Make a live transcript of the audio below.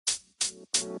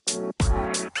All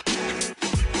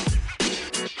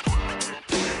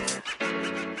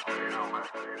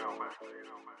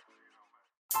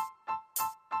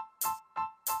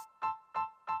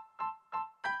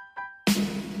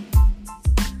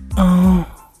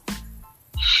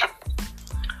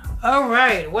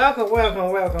right,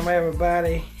 welcome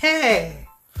everybody. Hey,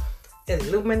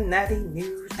 Illuminati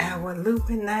News Hour,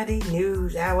 Illuminati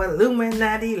News Hour,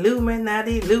 Illuminati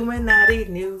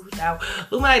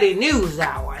News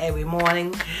Hour every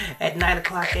morning at 9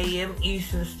 o'clock a.m.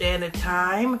 Eastern Standard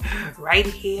Time, right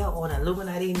here on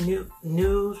Illuminati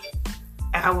News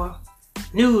Hour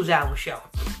show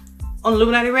on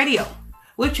Illuminati Radio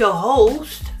with your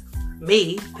host,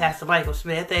 me, Pastor Michael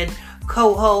Smith, and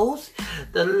co-host,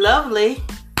 the lovely,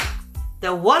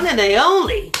 the one and the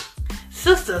only,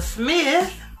 Sister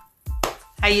Smith.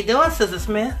 How you doing, Sister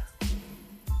Smith?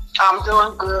 I'm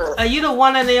doing good. Are you the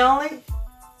one and the only?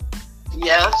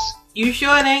 Yes. You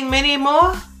sure it ain't many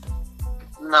more?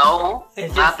 No,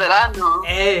 not that I know.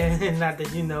 Not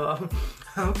that you know of.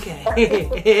 Okay.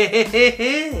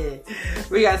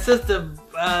 We got Sister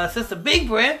Big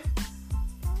Brent.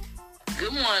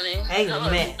 Good morning. Hey,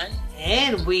 man.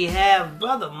 And we have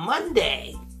Brother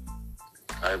Monday.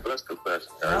 I bless the best.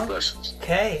 God bless us.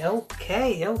 Okay.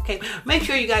 Make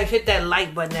sure you guys hit that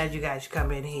like button as you guys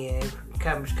come in here.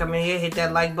 Come in here, hit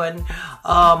that like button.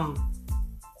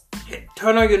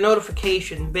 Turn on your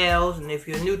notification bells, and if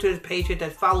you're new to this page, hit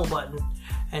that follow button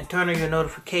and turn on your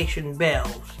notification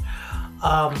bells.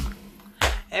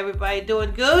 Everybody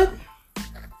doing good?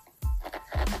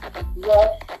 Yes,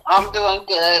 I'm doing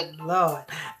good. Lord.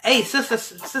 Hey,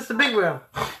 Sister Big Rim.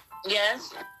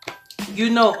 Yes. You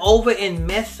know, over in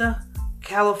Mesa,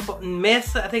 California,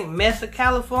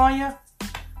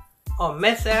 or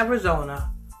Mesa,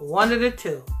 Arizona, one of the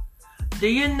two. Do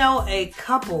you know a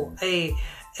couple, a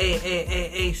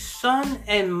son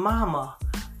and mama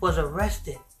was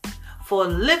arrested for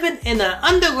living in an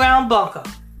underground bunker?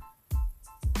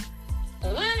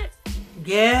 What?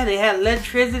 Yeah, they had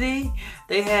electricity.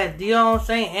 They had, you know what I'm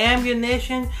saying,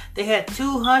 ammunition. They had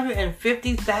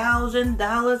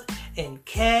 $250,000 in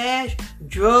cash,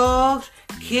 drugs,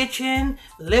 kitchen,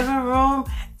 living room,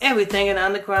 everything in the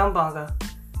underground bunker.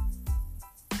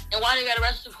 And why they got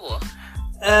arrested for?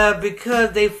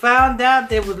 Because they found out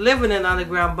they was living in an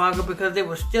underground bunker because they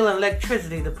were stealing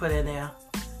electricity to put in there.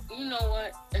 You know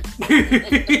what?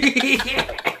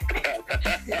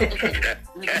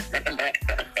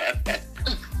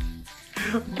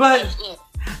 But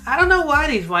I don't know why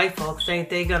these white folks think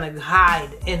they're gonna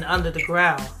hide in under the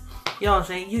ground. You know what I'm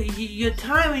saying? You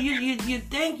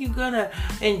think you're gonna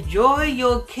enjoy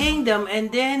your kingdom, and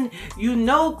then you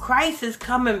know Christ is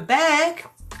coming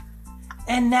back,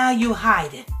 and now you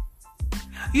hiding.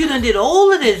 You done did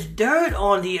all of this dirt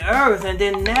on the earth, and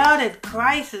then now that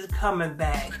Christ is coming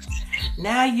back,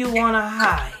 now you wanna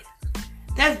hide.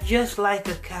 That's just like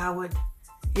a coward.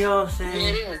 You know what I'm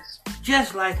saying? It is.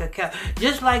 Just like a cow,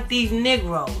 just like these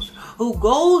Negroes who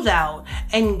goes out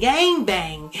and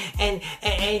gangbang and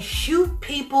shoot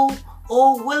people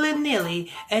all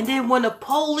willy-nilly, and then when the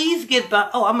police get by,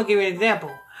 I'm gonna give you an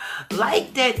example.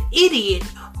 Like that idiot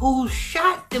who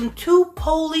shot them 2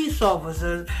 police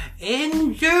officers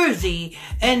in Jersey,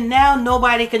 and now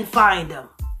nobody can find them.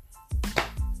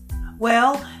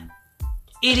 Well,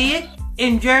 idiot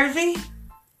in Jersey,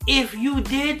 if you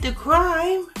did the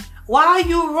crime, why are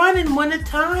you running when the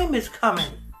time is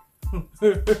coming?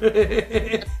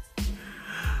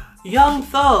 Young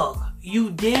thug,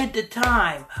 you did the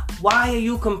time. Why are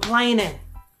you complaining?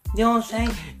 You know what I'm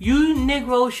saying? You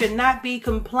Negroes should not be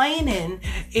complaining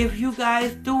if you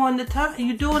guys doing the time.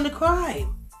 You doing the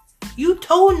crime. You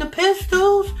towing the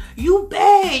pistols. You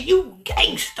bad. You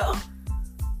gangster.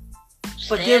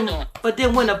 But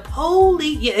then when the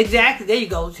police, yeah, exactly, there you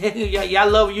go. Y'all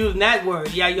love using that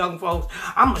word, yeah, young folks.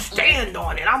 I'ma stand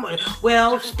on it.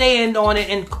 Stand on it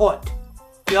in court.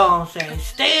 You know what I'm saying?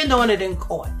 Stand on it in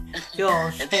court. You know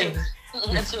what I'm saying?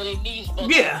 That's what it needs.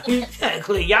 Yeah,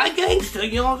 exactly. Y'all gangster,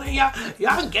 you know what I'm saying?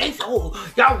 Y'all gangster. Oh,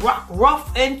 y'all rock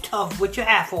rough and tough with your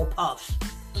Afro puffs.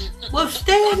 Well,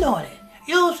 stand on it.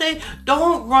 You know what I'm saying?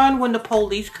 Don't run when the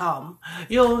police come.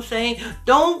 You know what I'm saying?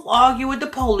 Don't argue with the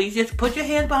police. Just put your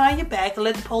hands behind your back and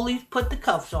let the police put the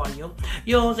cuffs on you.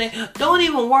 You know what I'm saying? Don't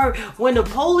even worry. When the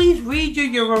police read you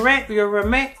your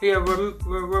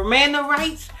Romana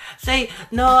rights, say,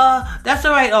 no, that's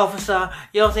all right, officer.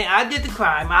 You know what I'm saying? I did the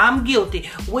crime. I'm guilty.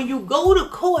 When you go to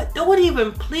court, don't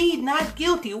even plead not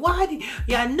guilty. Why?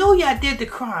 I know y'all did the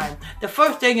crime. The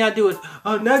first thing y'all do is,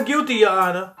 not guilty, Your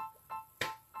Honor.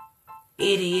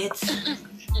 Idiots.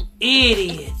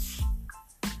 Idiots.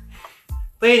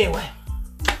 But anyway,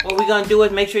 what we're going to do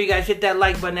is make sure you guys hit that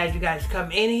like button as you guys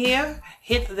come in here.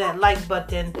 Hit that like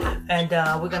button, and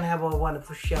we're going to have a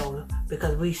wonderful show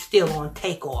because we still on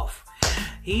takeoff.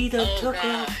 He done took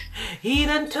off. He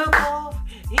done took off.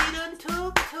 He done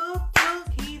took.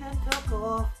 He done took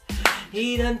off.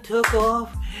 He done took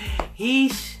off.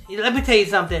 Let me tell you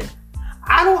something.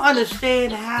 I don't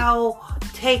understand how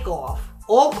Takeoff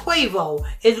or Quavo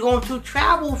is going to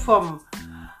travel from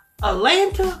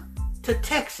Atlanta to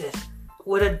Texas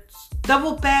with a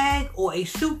double bag or a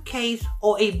suitcase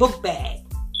or a book bag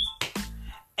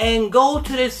and go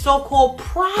to this so-called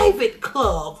private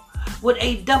club with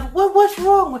a duffel. What's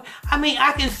wrong with? I mean,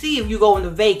 I can see if you go into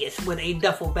Vegas with a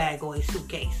duffel bag or a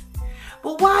suitcase.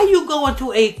 But why are you going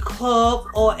to a club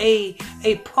or a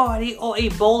party or a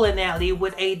bowling alley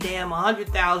with a damn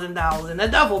 $100,000 in a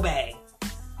duffel bag?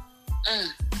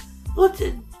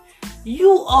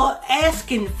 You are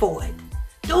asking for it.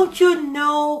 Don't you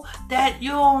know that, you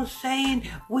know what I'm saying,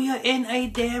 we are in a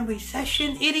damn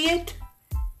recession, idiot?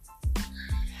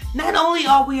 Not only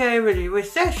are we in a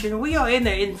recession, we are in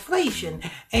the inflation.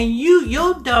 And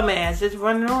your dumb ass is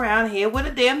running around here with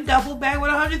a damn duffel bag with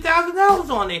 $100,000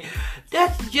 on it.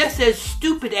 That's just as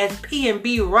stupid as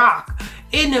P&B Rock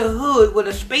in the hood with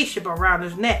a spaceship around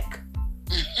his neck.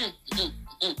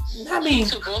 I mean,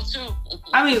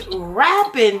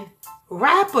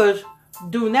 rappers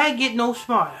do not get no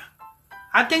smarter.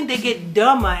 I think they get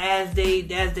dumber as they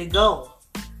go.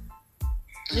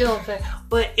 You know what I'm saying?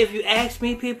 But if you ask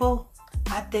me, people,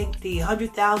 I think the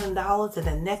 $100,000 and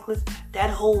the necklace, that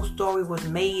whole story was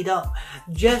made up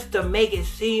just to make it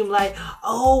seem like,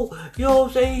 oh, you know what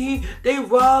I'm saying, they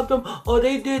robbed him, or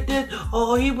they did this,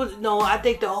 or he was, no, I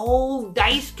think the whole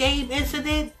dice game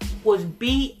incident was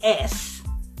BS.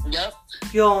 Yep.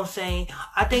 You know what I'm saying?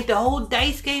 I think the whole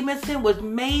dice game incident was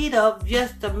made up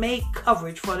just to make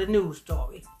coverage for the news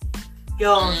story. You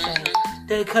know what I'm saying?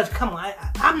 Because, come on,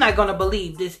 I'm not going to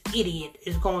believe this idiot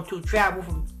is going to travel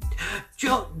from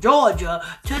Georgia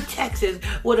to Texas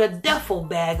with a duffel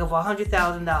bag of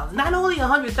 $100,000. Not only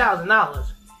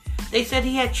 $100,000, they said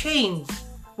he had chains,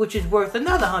 which is worth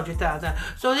another $100,000.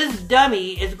 So this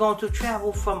dummy is going to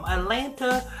travel from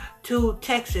Atlanta to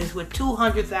Texas with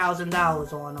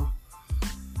 $200,000 on him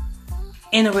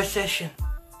in a recession.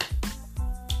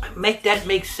 Make that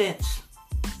make sense.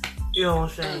 You know what I'm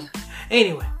saying?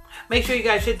 Anyway, make sure you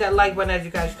guys hit that like button as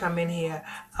you guys come in here.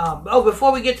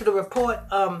 Before we get to the report,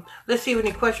 let's see if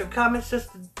any question or comments,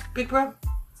 Sister Big Bro.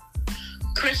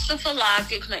 Christopher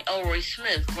Lockett, Elroy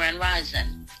Smith, Grand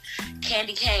Rising.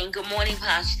 Candy Kane, good morning,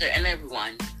 Pastor, and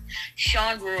everyone.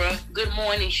 Sean Brewer, good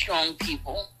morning, strong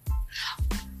people.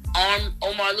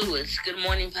 Omar Lewis, good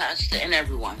morning, Pastor, and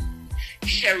everyone.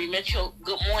 Sherry Mitchell,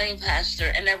 good morning,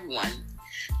 Pastor, and everyone.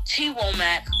 T.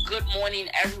 Womack, good morning,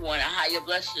 everyone, and higher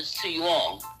blessings to you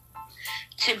all.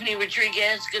 Tiffany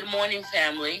Rodriguez, good morning,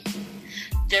 family.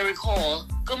 Derek Hall,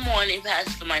 good morning,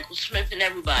 Pastor Michael Smith and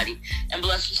everybody, and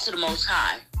blessings to the Most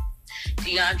High.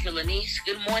 Deandra Lanice,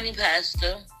 good morning,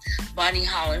 Pastor. Bonnie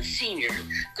Holland Sr.,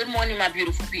 good morning, my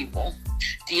beautiful people.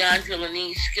 Deandra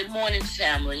Lanice, good morning,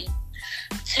 family.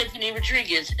 Tiffany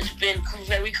Rodriguez, it's been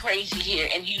very crazy here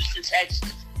in Houston,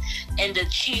 Texas, and the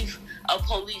chief of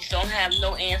police don't have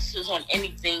no answers on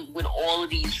anything with all of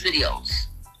these videos.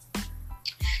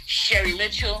 Sherry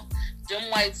Mitchell, them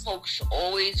white folks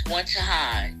always want to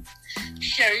hide.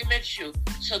 Sherry Mitchell,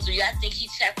 so do y'all think he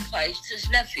sacrificed his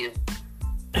nephew?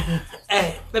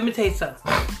 Hey, let me tell you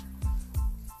something.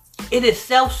 It is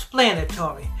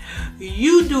self-explanatory.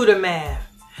 You do the math.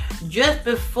 Just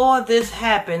before this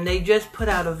happened, they just put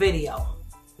out a video.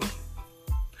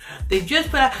 They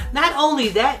just put out, not only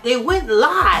that, they went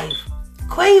live.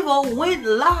 Quavo went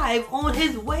live on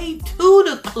his way to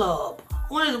the club,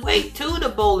 on his way to the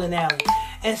bowling alley,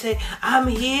 and said, I'm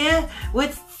here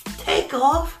with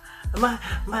Takeoff. You know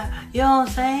what I'm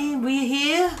saying? We're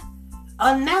here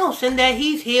announcing that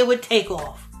he's here with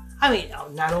Takeoff. I mean,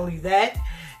 not only that,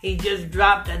 he just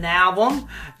dropped an album.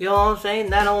 You know what I'm saying?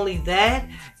 Not only that,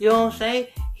 you know what I'm saying?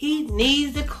 He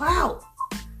needs the clout.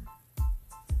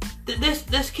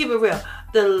 Let's keep it real.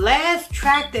 The last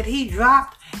track that he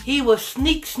dropped, he was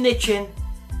sneak snitching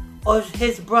on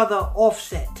his brother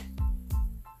Offset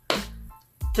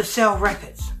to sell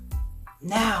records.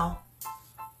 Now,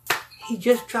 he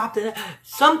just dropped it.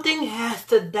 Something has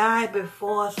to die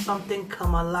before something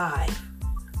come alive.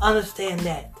 Understand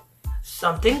that.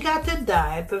 Something got to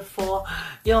die before,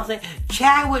 you know what I'm saying?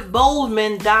 Chadwick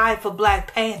Boseman died for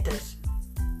Black Panthers.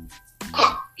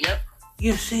 Yep.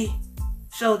 You see?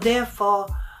 So therefore,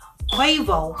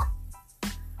 Quavo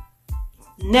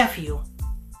nephew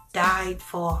died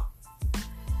for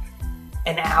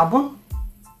an album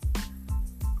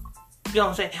You know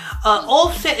what I'm saying?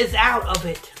 Offset is out of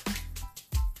it.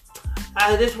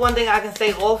 This one thing I can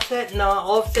say, Offset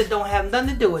don't have nothing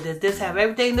to do with it. This have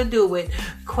everything to do with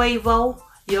Quavo,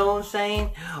 you know what I'm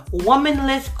saying?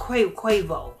 Womanless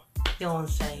Quavo, you know what I'm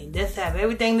saying? This have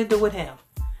everything to do with him.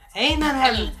 Ain't no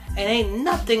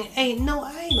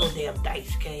damn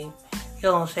Dice game, you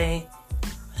know what I'm saying?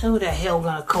 Who the hell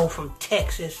gonna come from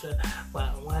Texas?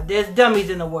 Well, there's dummies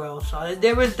in the world, so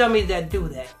there is dummies that do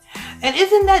that. And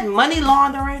isn't that money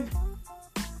laundering?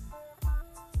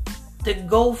 To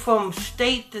go from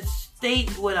state to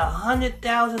state with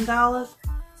 $100,000,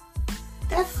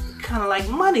 that's kind of like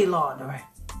money laundering.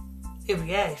 If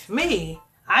you ask me,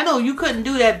 I know you couldn't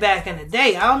do that back in the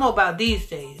day. I don't know about these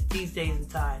days in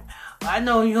time. But I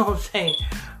know, you know what I'm saying.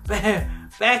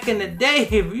 Back in the day,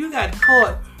 if you got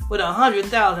caught with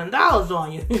 $100,000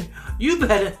 on you, you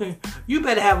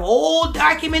better have all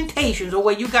documentations of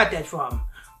where you got that from.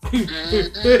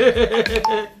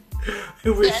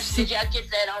 Yes, did y'all get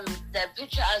that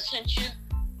picture I sent you?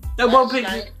 What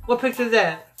picture is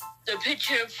that? The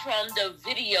picture from the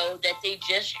video that they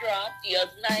just dropped the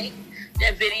other night.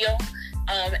 That video,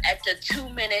 at the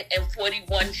 2-minute and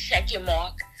 41-second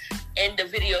mark, in the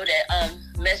video that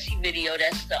Messy video,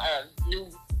 that's the new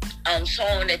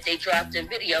song that they dropped in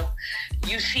video.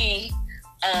 You see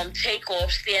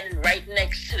Takeoff standing right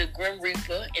next to the Grim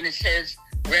Reaper, and it says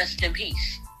 "Rest in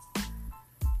Peace."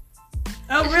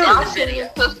 Oh, really? I seen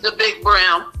it, Sister Big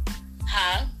Brown.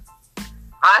 Huh?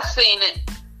 I seen it.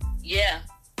 Yeah.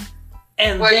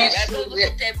 And you gotta go look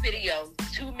at that video.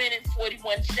 2-minute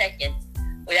 41 seconds.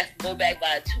 We have to go back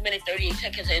by 2-minute 38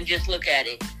 seconds and just look at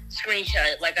it.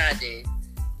 Screenshot it like I did.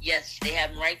 Yes, they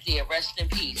have them right there. Rest in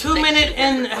peace. 2 minute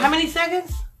and how many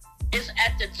seconds? It's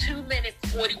at the 2-minute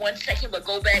 41 second, but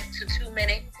go back to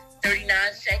 2-minute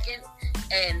 39 seconds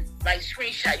and like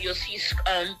screenshot. You'll see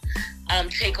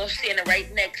Takeoff standing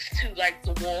right next to like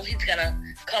the wall. He's gonna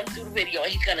come through the video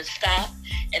and he's gonna stop,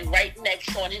 and right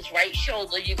next on his right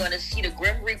shoulder you're gonna see the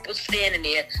Grim Reaper standing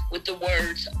there with the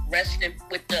words resting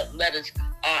with the letters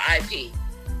R.I.P.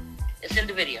 It's in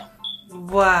the video.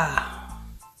 Wow.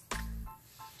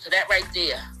 So that right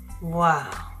there. Wow.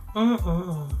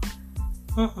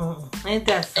 Ain't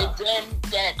that something? And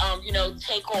then that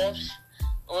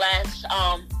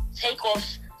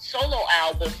Takeoff's solo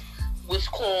album was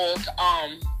called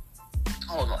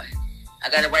hold on. I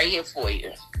got it right here for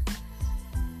you.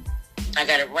 I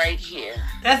got it right here.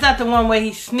 That's not the one where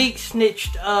he snitched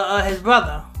his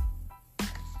brother.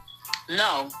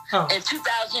 No. Oh. In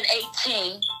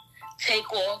 2018,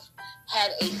 Takeoff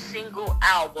had a single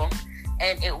album,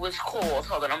 and it was called,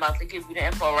 hold on, I'm about to give you the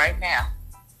info right now.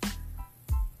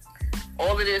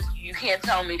 All of this, you can't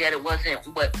tell me that it wasn't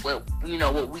what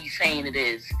we saying it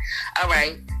is. All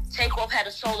right. Takeoff had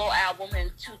a solo album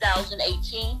in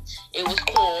 2018. It was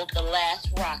called The Last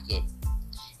Rocket.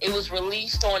 It was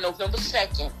released on November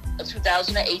 2nd of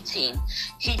 2018.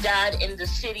 He died in the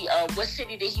city of, what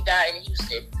city did he die in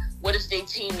Houston? What is their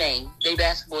team name? Their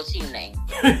basketball team name?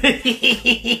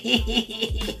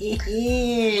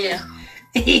 Yeah.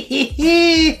 The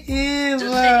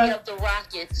city of the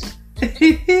Rockets. The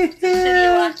city of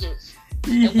Rockets.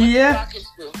 And what do Rockets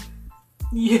do?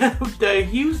 Yeah, the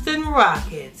Houston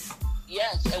Rockets.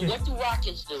 Yes, and what do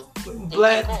Rockets do?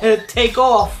 Take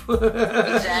off.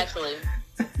 Exactly.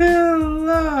 Oh,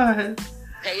 Lord.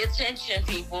 Pay attention,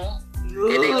 people. And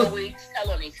they always tell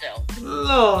on themselves.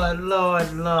 Lord.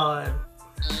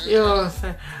 Mm-hmm. You know what I'm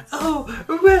saying? Oh,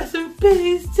 rest in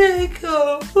peace,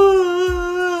 Takeoff.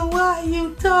 Ooh, why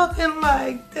you talking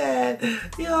like that?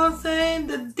 You know what I'm saying?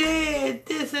 The dead,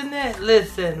 this and that.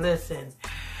 Listen.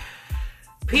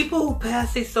 People who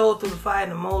pass their soul through the fire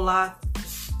and the Moloch,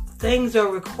 things are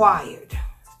required.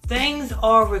 Things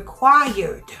are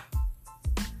required.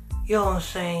 You know what I'm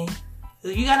saying?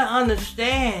 You gotta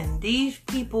understand, these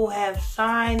people have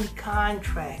signed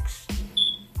contracts.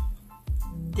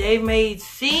 They may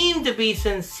seem to be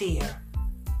sincere.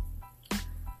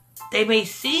 They may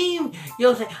seem, you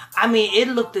know what I'm saying? I mean, it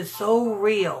looked so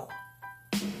real.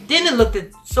 Then it looked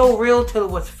so real till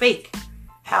it was fake.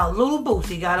 How Lil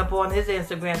Boosie got up on his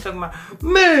Instagram talking about,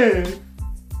 man,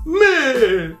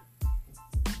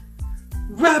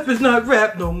 rap is not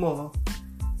rap no more.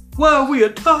 Why are we a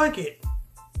target?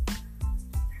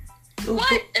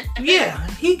 What? Yeah,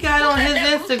 he got on his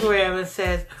Instagram and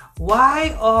says,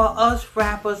 why are us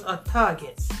rappers a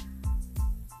targets?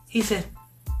 He said,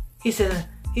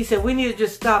 we need to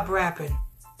just stop rapping.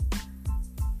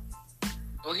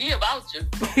 Well, he about to.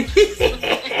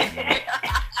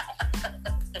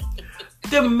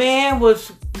 The man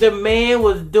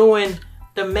was doing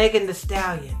the Megan Thee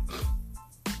Stallion.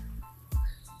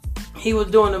 He was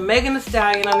doing the Megan Thee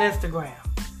Stallion on Instagram.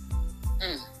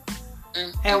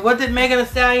 And what did Megan Thee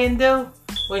Stallion do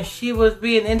when she was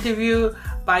being interviewed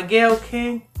by Gayle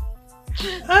King?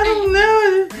 I don't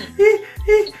know.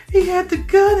 He had the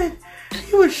gun and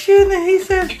he was shooting and he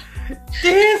said,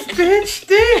 "Dance, bitch,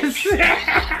 dance."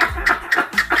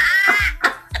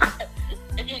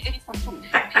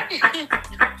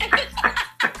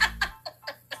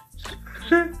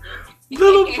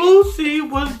 Little Boosie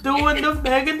was doing the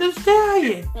Megan Thee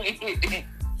Stallion.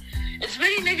 As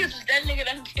many niggas as that nigga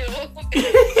done killed.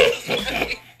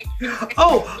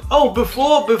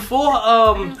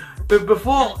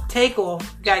 Before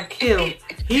Takeoff got killed,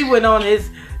 he went on his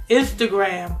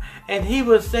Instagram and he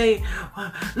was saying,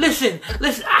 listen,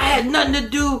 I had nothing to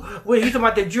do with, he's talking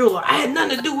about the jeweler. I had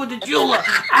nothing to do with the jeweler.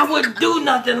 I wouldn't do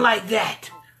nothing like that.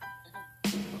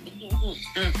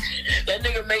 That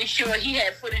nigga made sure he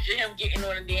had footage of him getting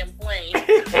on a damn plane.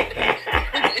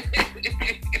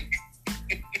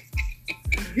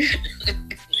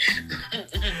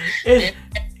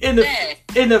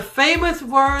 In the famous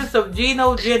words of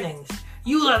Geno Jennings,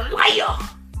 "You a liar."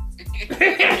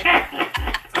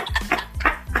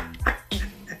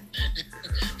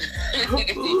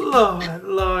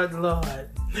 Lord.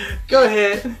 Go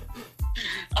ahead.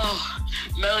 Oh,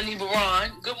 Melanie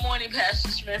Baron. Good morning, Pastor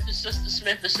Smith and Sister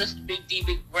Smith and Sister Big D,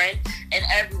 Big Brent, and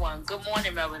everyone. Good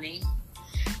morning, Melanie.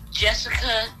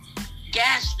 Jessica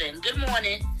Gaston. Good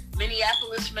morning.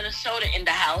 Minneapolis, Minnesota in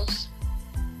the house.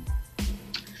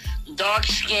 Dark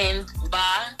Skinned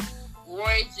by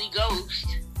Roy the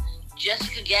Ghost.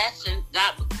 Jessica Gaston.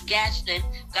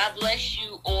 God bless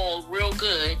you all real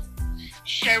good.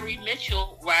 Sherry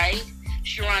Mitchell, right?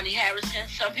 Sharani Harrison.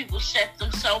 Some people set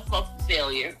themselves up for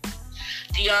failure.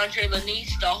 DeAndre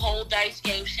Lanice. The whole dice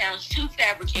game sounds too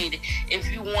fabricated.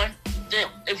 If you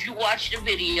watch the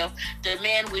video, the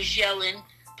man was yelling,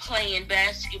 playing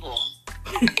basketball.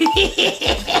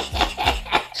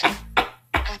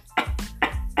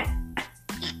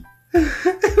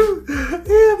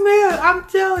 Yeah, man, I'm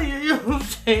telling you, you know what I'm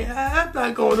saying? I'm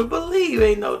not going to believe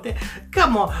ain't no thing.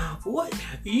 Come on, what?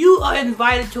 You are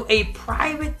invited to a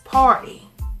private party,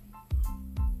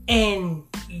 and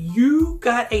you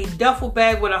got a duffel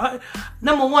bag with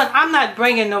Number one, I'm not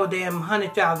bringing no damn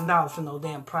 $100,000 to no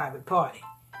damn private party.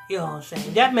 You know what I'm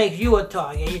saying? That makes you a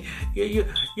target. You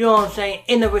know what I'm saying?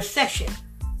 In a recession.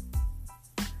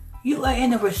 You are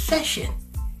in a recession.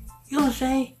 You know what I'm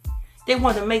saying? They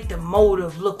want to make the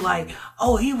motive look like,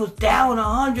 oh, he was down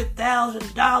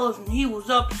 $100,000 and he was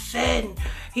upset and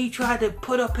he tried to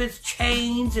put up his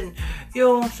chains and, you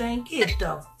know what I'm saying? Get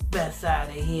the best out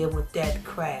of here with that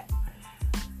crap.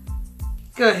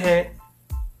 Go ahead.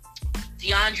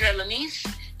 DeAndre Lanice,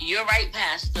 you're right,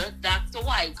 Pastor. Dr.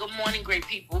 White, good morning, great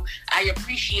people. I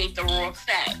appreciate the raw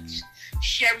facts.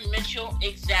 Sherry Mitchell,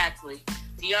 exactly.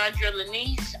 DeAndre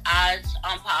Lanice, eyes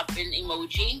popping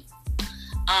emoji.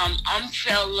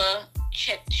 Fella,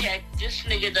 check. This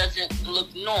nigga doesn't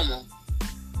look normal.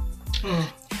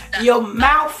 Your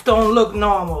mouth don't look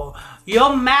normal.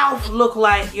 Your mouth look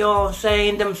like, you know what I'm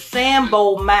saying, them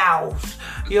Sambo mouths.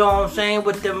 You know what I'm saying,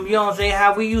 with them, you know what I'm saying,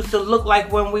 how we used to look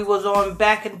like when we was on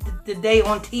back in the day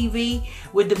on TV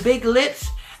with the big lips.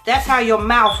 That's how your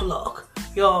mouth look.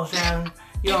 You know what I'm saying?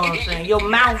 You know what I'm saying? Your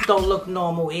mouth don't look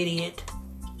normal, idiot.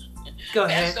 Go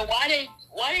ahead. So why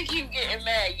they keep getting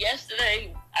mad?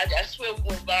 Yesterday, I swear we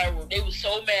went viral. They were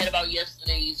so mad about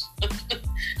yesterday's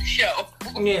show.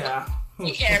 Yeah.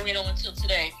 We carrying on until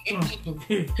today.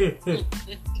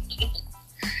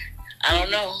 I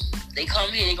don't know. They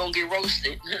come here, they gonna get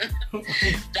roasted.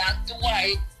 Dr.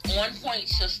 White, on point,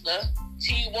 sister.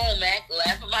 T. Womack,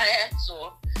 laughing my ass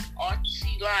off.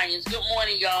 RC Lions, good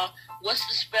morning, y'all. What's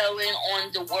the spelling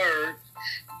on the word?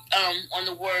 On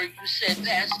the word you said,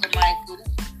 Pastor Michael?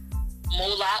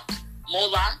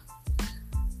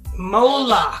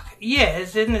 Moloch. Yeah,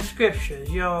 it's in the scriptures.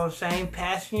 You know what I'm saying?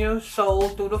 Passing your soul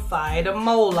through the fire to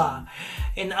Moloch.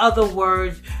 In other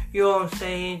words, you know what I'm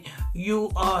saying?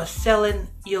 You are selling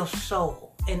your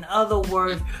soul. In other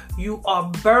words, you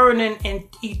are burning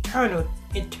eternally.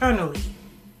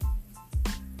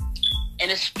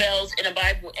 And it's spelled in the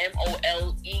Bible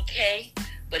M-O-L-E-K,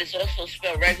 but it's also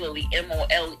spelled regularly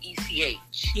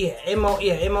M-O-L-E-C-H. Yeah,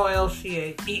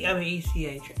 M-O-L-C-H.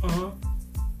 E-C-H.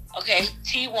 Okay,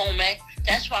 T. Womack,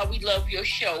 that's why we love your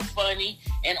show. Funny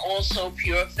and also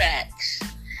pure facts.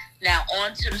 Now,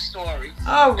 on to the story.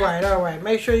 All right.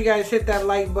 Make sure you guys hit that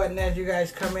like button as you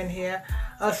guys come in here.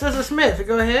 Sister Smith,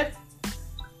 go ahead.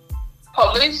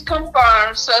 Police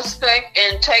confirm suspect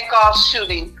in Takeoff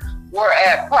shooting were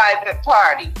at private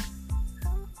party.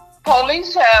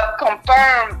 Police have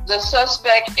confirmed the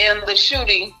suspect in the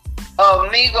shooting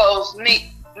Migos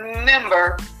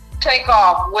member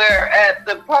Takeoff, where at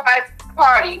the private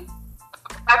party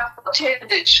I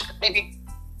attended. Maybe.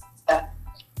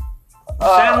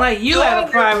 Sound like you at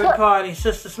a private party,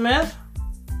 Sister Smith.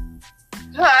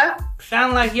 Huh?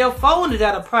 Sound like your phone is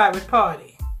at a private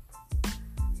party.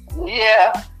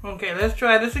 Yeah. Okay, let's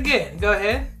try this again. Go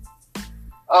ahead.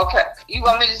 Okay. You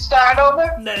want me to start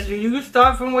over? You can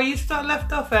start from where you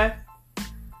left off at.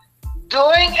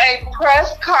 During a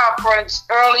press conference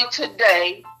early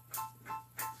today,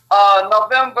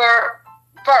 November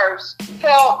 1st,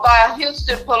 held by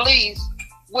Houston police,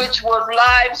 which was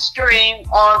live streamed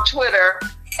on Twitter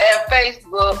and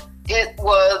Facebook, it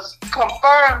was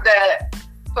confirmed that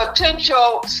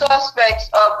potential suspects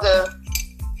of the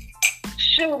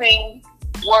shooting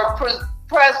were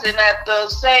present at the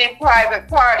same private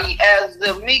party as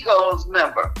the Migos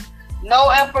member.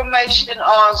 No information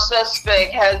on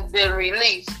suspect has been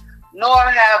released, nor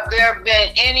have there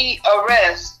been any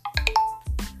arrests,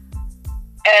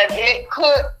 and it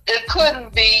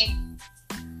couldn't be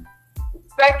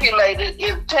speculated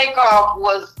if Takeoff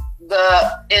was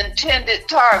the intended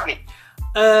target.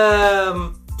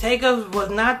 Takeoff was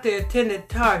not the intended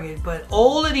target, but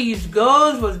all of these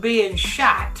guns was being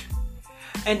shot,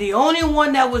 and the only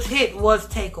one that was hit was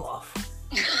Takeoff.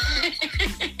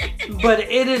 But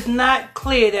it is not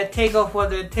clear that Takeoff was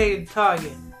the intended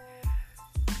target.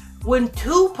 When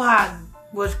Tupac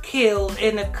was killed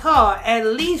in the car, at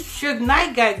least Suge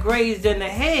Knight got grazed in the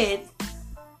head.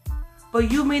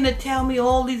 But you mean to tell me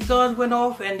all these guns went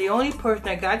off and the only person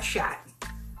that got shot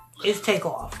is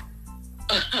Takeoff?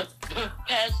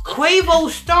 Quavo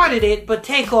started it, but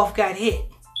Takeoff got hit.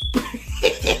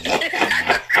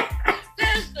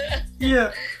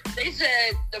 Yeah. They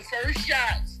said the first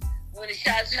shots, when the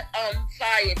shots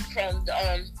fired from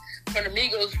the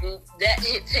Migos group, that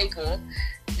hit Takeoff.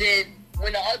 Then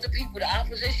when the other people, the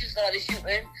opposition, started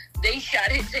shooting, they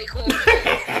shot hit Takeoff.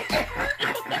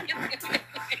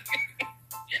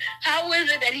 How is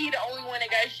it that he the only one that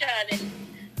got shot and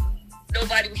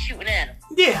nobody was shooting at him?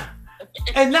 Yeah.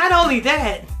 And not only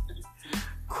that,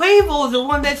 Quavo's the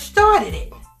one that started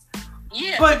it.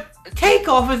 Yeah. But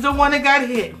Takeoff is the one that got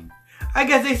hit. I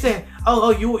guess they said,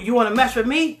 oh, you want to mess with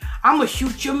me? I'm going to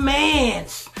shoot your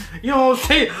mans. You know what I'm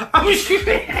saying? I'm going to shoot.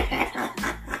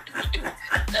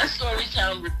 That story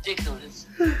sounds ridiculous.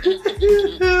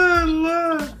 Oh,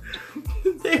 Lord.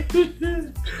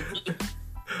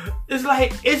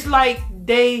 It's like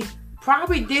they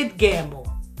probably did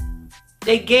gamble.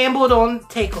 They gambled on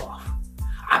Takeoff.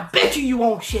 I bet you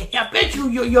won't shit. I bet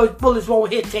your bullets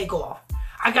won't hit Takeoff.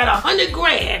 I got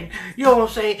 $100,000, you know what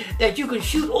I'm saying, that you can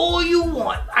shoot all you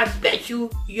want. I bet you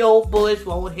your bullets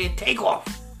won't hit Takeoff.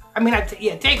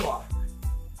 Takeoff.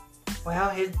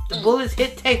 Well, the bullets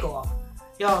hit Takeoff.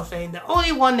 You know what I'm saying? The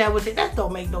only one that was hit, that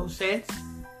don't make no sense.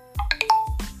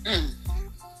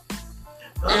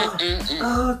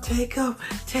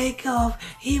 Takeoff.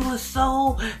 He was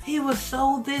so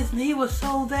this and he was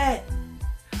so that.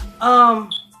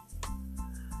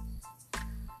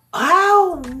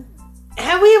 How?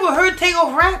 Have we ever heard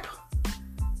Takeoff rap?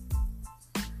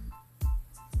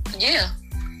 Yeah.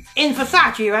 In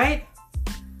Versace, right?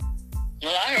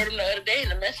 Well, I heard him the other day in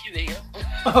the Messi video.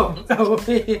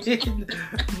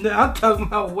 No, I'm talking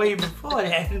about way before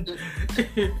that.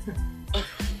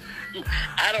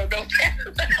 I don't know.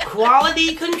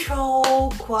 Quality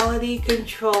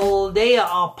control. They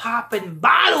are popping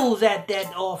bottles at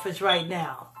that office right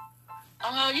now.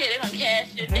 Oh yeah, they're gonna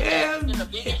cash in. A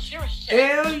big insurance check.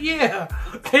 Hell yeah!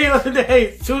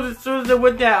 As soon as they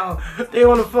went down, they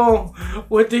on the phone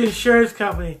with the insurance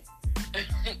company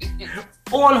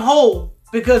on hold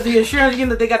because the insurance,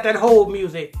 they got that hold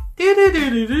music. They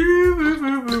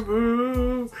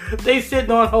sitting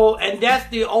on hold, and that's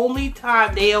the only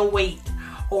time they'll wait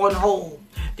on hold.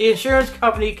 The insurance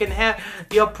company can have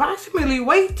the approximately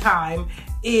wait time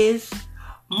is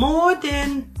more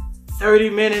than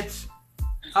 30 minutes.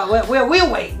 We'll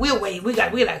wait. We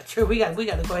got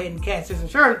to go ahead and cash this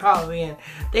insurance policy in.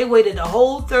 They waited a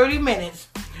whole 30 minutes,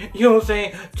 you know what I'm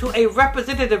saying, till a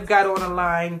representative got on the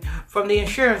line from the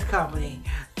insurance company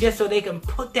just so they can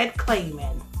put that claim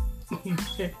in.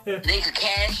 They could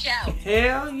cash out.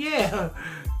 Hell yeah.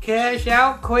 Cash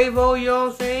out, Quavo, you know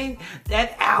what I'm saying?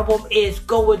 That album is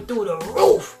going through the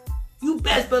roof. You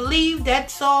best believe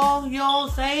that song, you know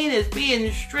what I'm saying, is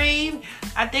being streamed.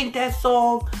 I think that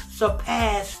song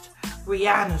surpassed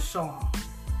Rihanna's song.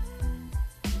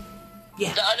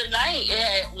 Yeah. The other night,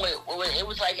 it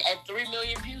was like at 3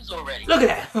 million views already. Look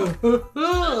at that.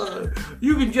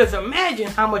 You can just imagine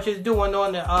how much it's doing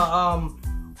on the on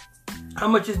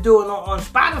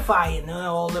Spotify and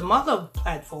all the other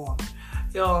platforms.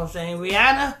 You know what I'm saying?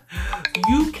 Rihanna,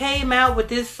 you came out with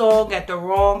this song at the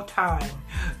wrong time.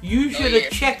 You should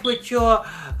have checked with your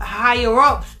higher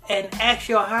ups and asked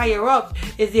your higher ups,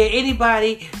 is there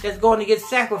anybody that's going to get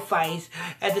sacrificed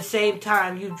at the same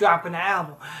time you dropping the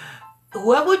album?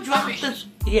 Whoever dropped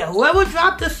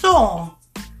the song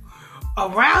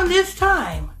around this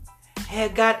time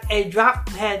had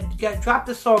dropped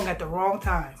the song at the wrong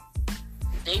time.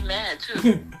 They mad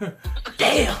too.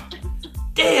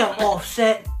 Damn,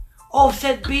 Offset.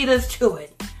 Offset beat us to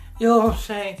it. You know what I'm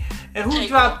saying? And who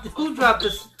dropped the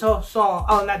song?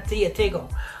 Oh, not Tego.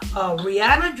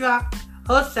 Rihanna dropped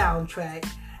her soundtrack,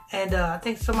 and I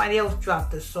think somebody else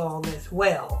dropped the song as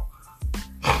well.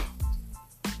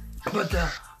 But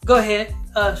go ahead,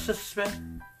 Sister Smith.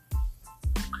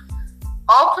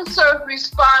 Officers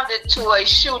responded to a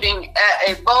shooting at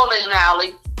a bowling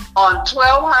alley on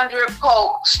 1200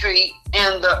 Polk Street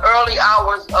in the early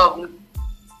hours of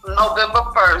November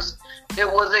 1st. It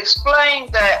was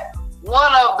explained that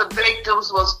one of the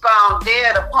victims was found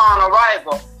dead upon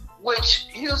arrival, which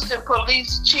Houston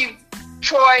Police Chief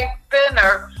Troy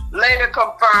Finner later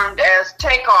confirmed as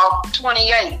Takeoff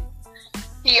 28.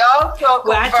 He also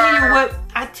confirmed...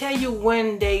 I tell you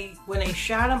when they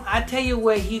shot him, I tell you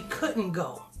where he couldn't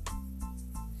go.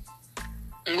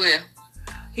 Where?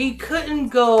 He couldn't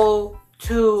go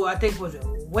to, I think, was it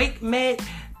Wake Med?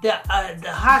 The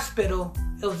hospital.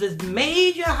 It was this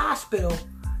major hospital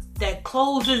that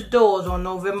closed its doors on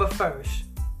November 1st.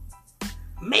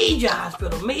 Major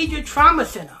hospital, major trauma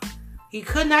center. He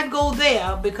could not go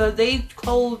there because they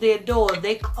closed their doors.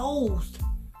 They closed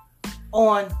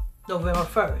on November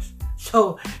 1st.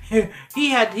 So if he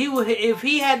had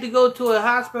to go to a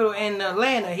hospital in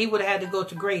Atlanta, he would have had to go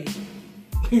to Grady.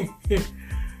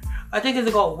 I think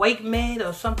it's called Wake Med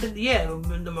or something. Yeah,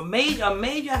 a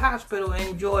major hospital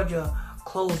in Georgia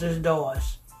closed its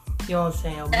doors. You know what I'm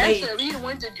saying? Actually, if he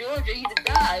went to Georgia, he'd have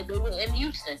died. They were in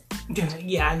Houston.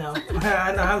 Yeah, I know.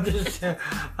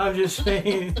 I'm just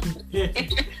saying.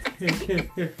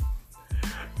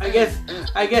 I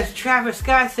guess Travis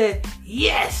Scott said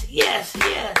yes.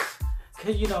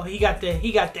 Cause he got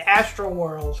the Astro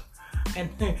World, and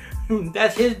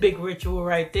that's his big ritual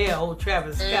right there. Old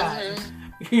Travis Scott.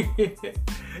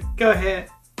 Go ahead.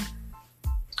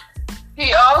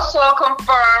 He also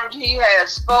confirmed he had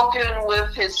spoken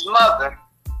with his mother.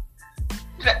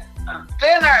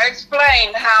 Finner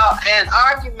explained how an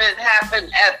argument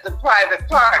happened at the private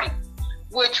party,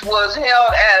 which was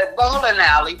held at a bowling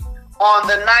alley on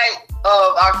the night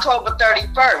of October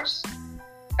 31st.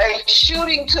 A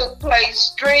shooting took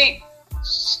place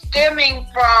stemming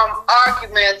from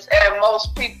arguments, and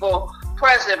most people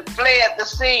present fled the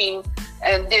scene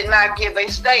and did not give a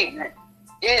statement.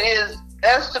 It is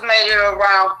estimated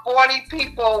around 40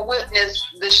 people witnessed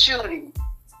the shooting.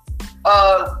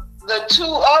 The two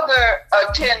other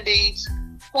attendees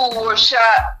who were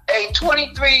shot, a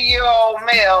 23-year-old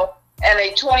male and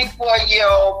a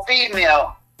 24-year-old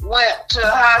female, went to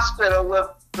the hospital with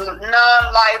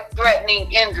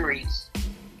non-life-threatening injuries.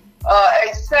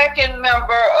 A second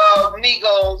member of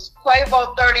Migos,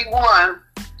 Quavo 31,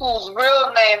 whose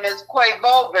real name is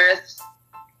Quavovis,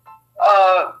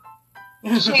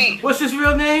 what's his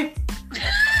real name?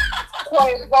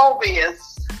 Quavovis.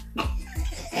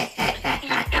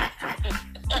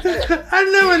 I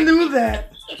never knew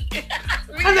that.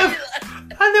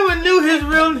 I never knew his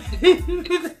real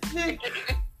name.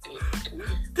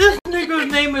 This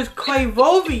nigga's name is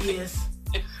Quavovius.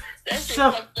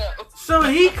 So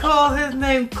he called his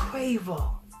name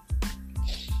Quavo.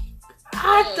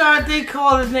 I thought they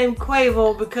called his name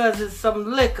Quavo because it's some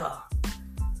liquor.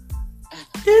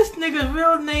 This nigga's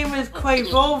real name is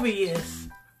Quavovius.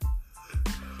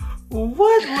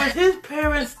 What was his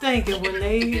parents thinking when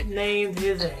they named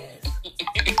his ass?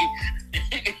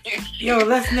 Yo,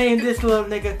 let's name this little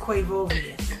nigga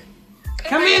Quavovius.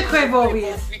 Come here,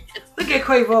 Quavovius. Look at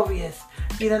Quavovius.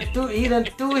 He done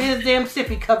threw his damn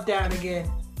sippy cup down again.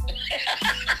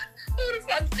 Who the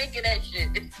fuck's thinking that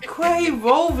shit?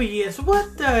 Quavovius,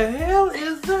 what the hell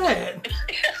is that?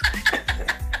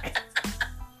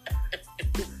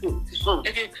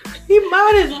 They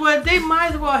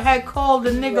might as well have called the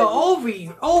nigga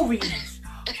ovaries.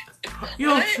 You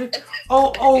know,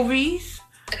 ovaries.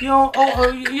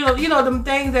 You know them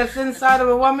things that's inside of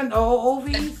a woman,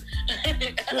 ovaries.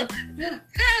 Yeah.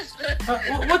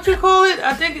 What you call it?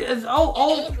 I think it's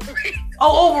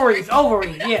ovaries.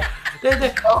 Ovaries. Yeah.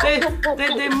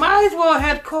 They might as well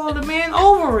have called the man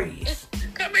ovaries.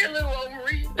 Come here, little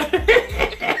ovaries.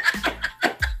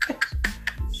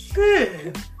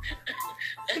 Shit.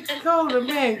 They called the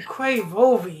man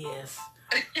Quavovius.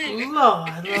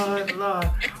 Lord.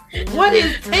 What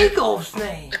is Takeoff's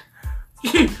name?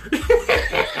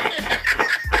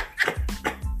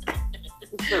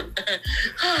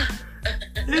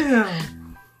 Yeah.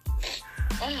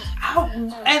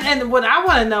 And what I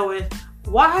want to know is,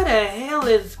 why the hell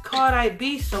is Cardi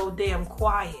B so damn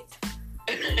quiet?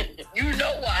 You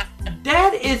know why?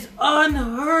 That is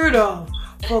unheard of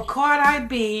for Cardi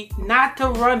B not to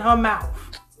run her mouth.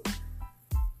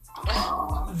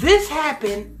 This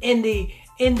happened in the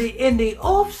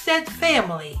Offset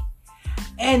family,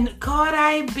 and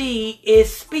Cardi B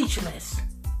is speechless.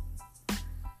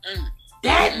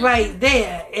 That right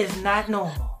there is not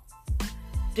normal.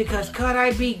 Because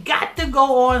Cardi B got to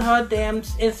go on her damn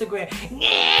Instagram.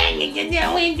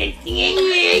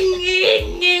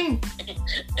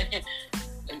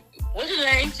 What's his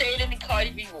name? Say it in the Cardi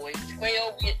B voice. Way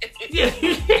over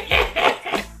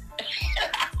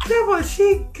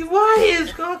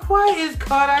Why is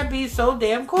Cardi B so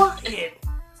damn quiet?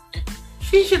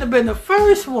 She should have been the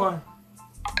first one.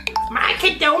 My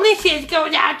condolences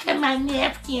goes out to my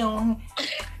nephew.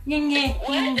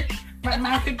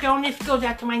 My condolences goes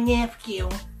out to my nephew.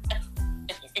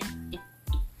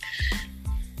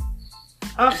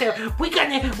 Also, we're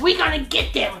gonna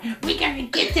get them. We're gonna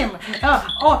get them.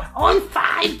 On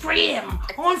 5 p.m.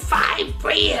 On 5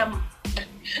 p.m.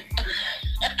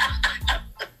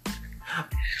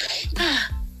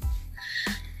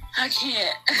 I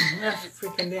can't. That's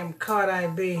freaking damn Cardi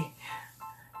B.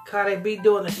 Cardi B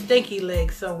doing a stinky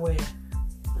leg somewhere.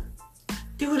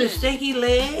 Do the stinky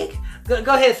leg?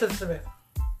 Go ahead, Sister Smith.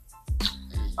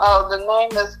 Oh, the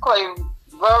name is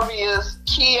Quaverius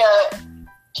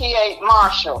Kiate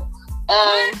Marshall,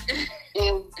 and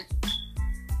is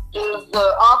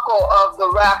the uncle of the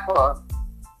rapper.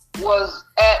 Was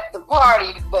at the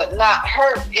party but not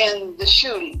hurt in the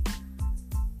shooting.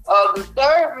 The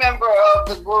third member of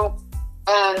the group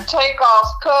and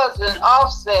Takeoff's cousin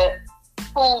Offset,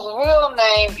 whose real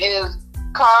name is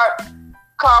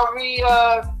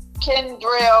Karia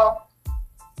Kendrell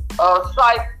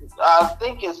I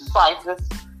think it's Cyphers.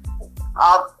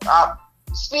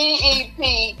 CEP.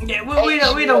 Yeah,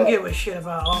 we don't give a shit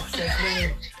about Offset's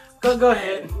name. Go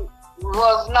ahead.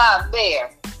 Was not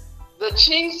there. The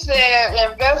chief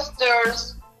said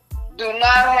investors do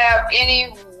not have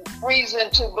any reason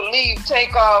to believe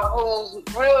Takeoff, whose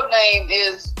real name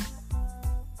is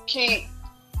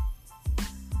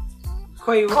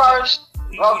Kirsch.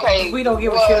 Okay. We don't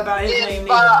give a shit about his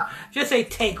name either. Just say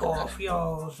Takeoff, you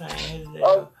know what I'm saying?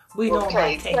 We know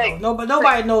about Takeoff.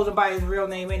 Nobody knows about his real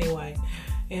name anyway.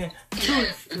 Yeah,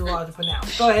 too hard to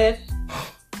pronounce. Go ahead.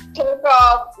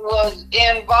 Takeoff was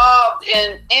involved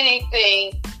in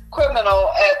anything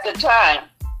criminal at the time.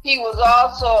 He was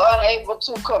also unable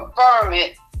to confirm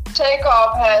it.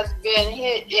 Takeoff has been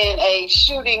hit in a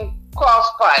shooting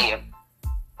crossfire.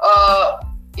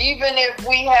 Even if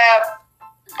we have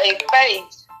a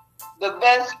face, the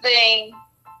best thing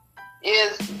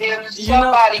is if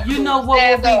somebody You know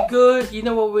what would be good? You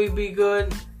know what would be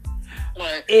good?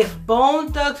 What? If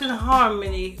Bone Thugs and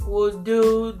Harmony will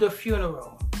do the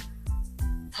funeral.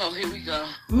 Oh, here we go.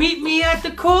 Meet me at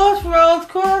the crossroads,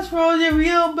 if you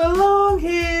don't belong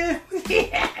here.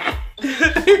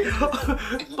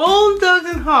 Bone Thugs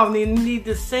and Harmony need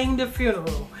to sing the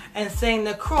funeral and sing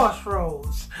the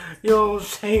crossroads. You know what I'm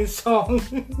saying? Song.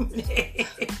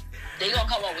 They gonna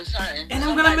come up with something. And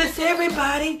I'm gonna miss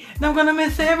everybody.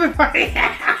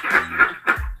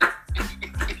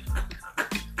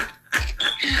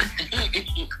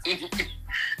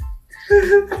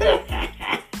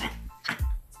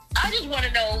 I just want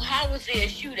to know, how was there a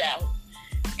shootout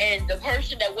and the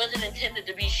person that wasn't intended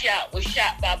to be shot was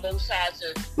shot by both sides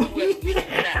of whoever was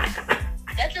shooting out?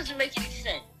 That doesn't make any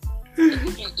sense.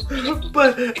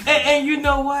 But and you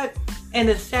know what? And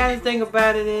the saddest thing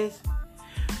about it is,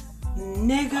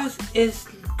 niggas is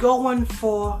going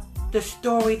for the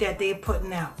story that they're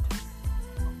putting out.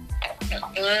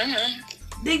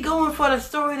 They going for the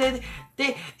story that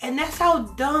and that's how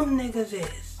dumb niggas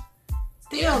is.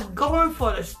 They are going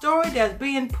for the story that's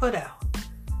being put out.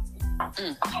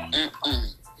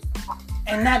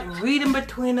 And not reading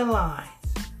between the lines.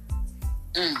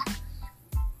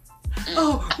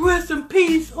 Oh, rest in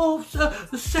peace, officer.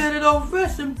 Set it off,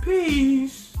 rest in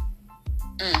peace.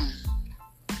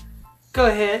 Go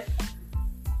ahead.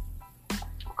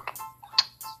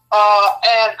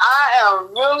 And I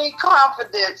am really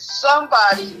confident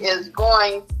somebody is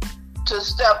going to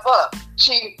step up,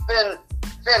 Chief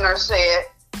Fenner said.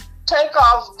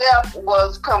 Takeoff's death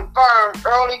was confirmed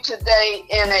early today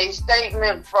in a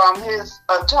statement from his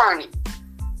attorney.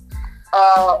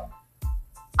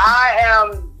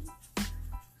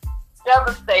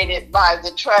 devastated by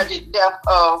the tragic death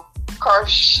of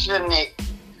Karshnik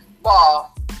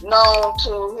Ball, known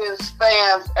to his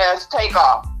fans as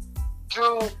Takeoff.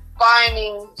 Drew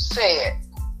Fining said,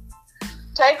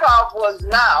 Takeoff was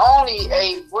not only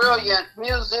a brilliant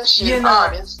musician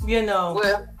artist,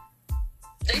 with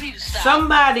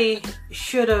somebody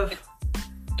should have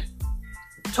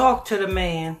talked to the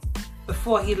man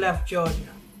before he left Georgia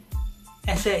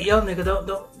and said, "Yo, nigga,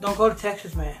 don't go to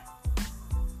Texas, man."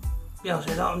 You know what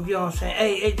I'm saying? You know what I'm saying?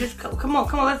 Hey, just come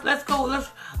on, let's go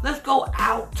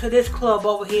out to this club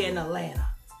over here in Atlanta.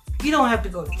 You don't have to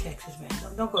go to Texas, man.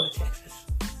 Don't go to Texas.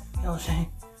 You know what I'm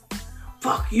saying?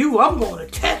 Fuck you, I'm going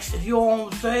to Texas, you know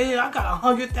what I'm saying? I got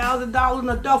 $100,000 in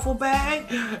a duffel bag.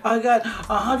 I got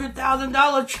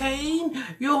 $100,000 chain,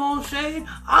 you know what I'm saying?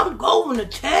 I'm going to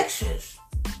Texas.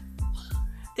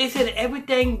 They said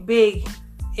everything big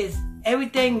is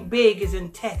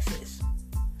in Texas.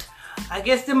 I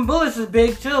guess them bullets is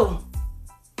big too.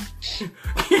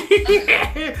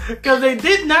 Cause they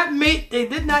did not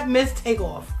miss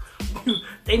Takeoff.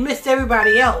 They missed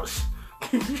everybody else.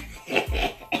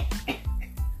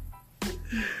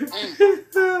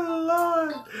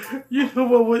 Lord, you know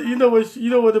what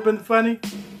would have been funny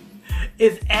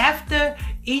is after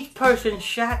each person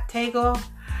shot Takeoff,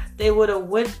 they would have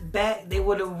went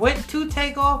to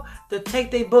Takeoff to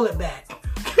take their bullet back.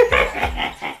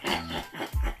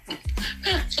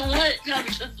 So what? No,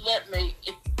 just let me.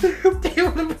 They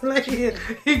would have been like,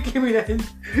 hey, give me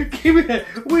that.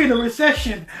 We're in a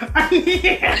recession. I need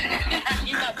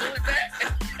You got bullet back.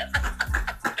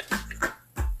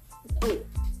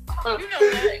 You know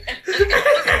that.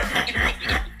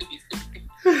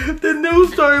 The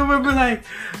news story would be like,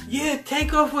 yeah,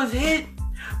 Takeoff was hit,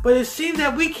 but it seems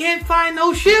that we can't find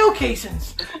no shell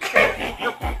casings.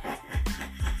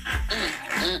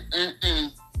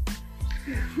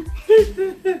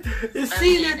 It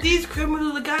seems that these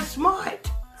criminals got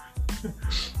smart.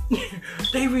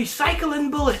 They recycling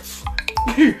bullets.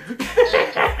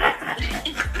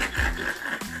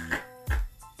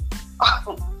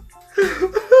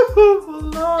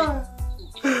 Lord.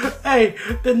 Hey,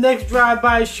 the next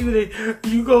drive-by shooting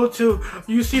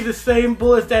you see the same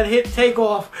bullets that hit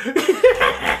Takeoff. You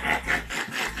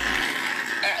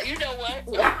know what?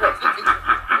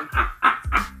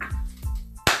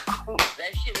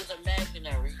 That shit is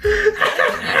imaginary.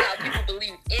 How people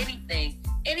believe anything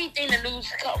the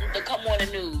news come on the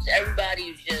news. Everybody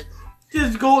is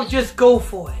just go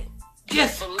for it.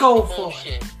 Just go for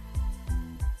it.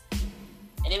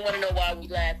 And they want to know why we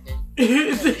laughing.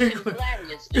 It's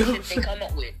hilarious. The shit they come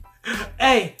up with.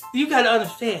 Hey, you gotta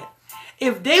understand.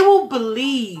 If they will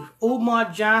believe Umar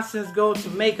Johnson's going to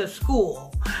make a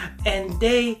school, and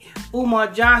Umar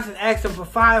Johnson asked them for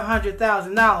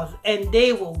 $500,000, and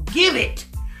they will give it,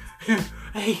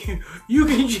 you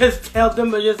can just tell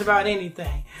them just about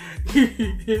anything.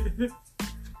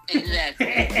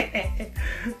 Exactly.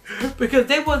 Because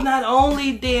they was not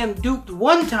only damn duped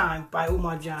one time by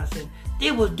Umar Johnson,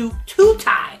 they was duped 2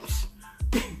 times.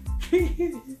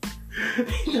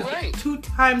 Right.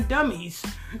 2-time dummies.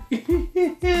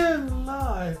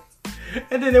 Lord.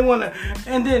 And then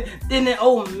they then the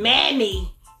old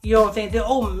mammy, you know what I'm saying? The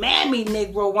old mammy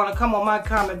Negro wanna come on my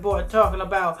comment board talking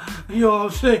about, you know what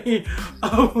I'm saying?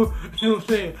 Oh, you know what I'm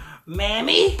saying?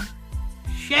 Mammy?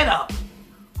 Shut up.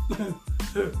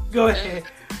 Go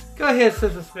ahead,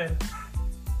 Sister Spence.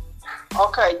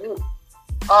 Okay,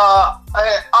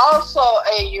 also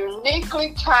a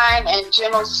uniquely kind and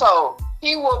gentle soul.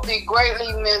 He will be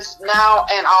greatly missed now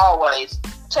and always.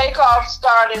 Takeoff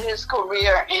started his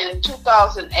career in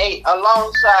 2008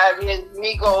 alongside his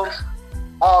Migos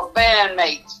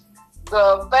bandmates.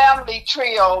 The family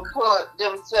trio put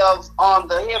themselves on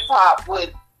the hip-hop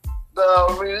with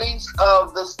the release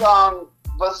of the song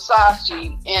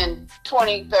Versace in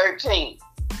 2013.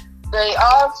 They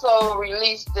also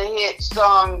released the hit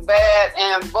song Bad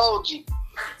and Bulgy.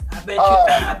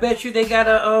 I bet you they got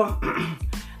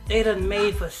they done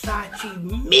made Versace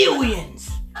millions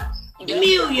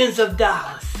of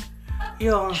dollars.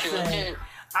 You know what I'm saying?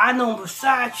 I know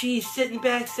Versace sitting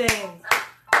back saying,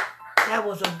 that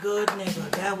was a good nigga.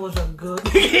 That was a good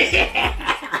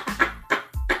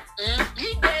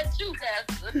He bad too,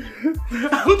 Pastor.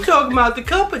 I'm talking about the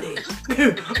company.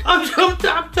 I'm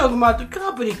talking about the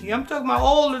company. I'm talking about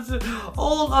all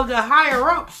of the higher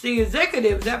ups, the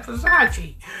executives at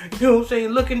Versace. You know what I'm saying?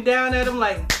 Looking down at him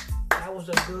like, that was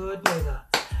a good nigga.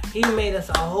 He made us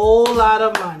a whole lot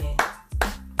of money.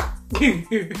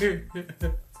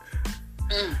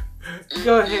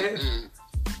 Go ahead.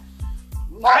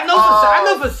 I know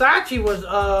Versace was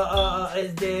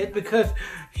is dead because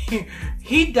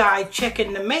he died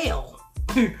checking the mail.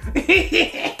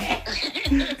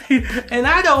 And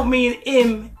I don't mean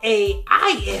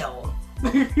M-A-I-L.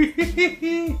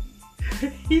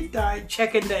 He started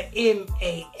checking the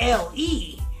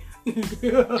M-A-L-E.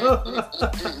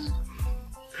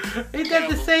 Ain't that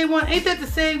the same one? Ain't that the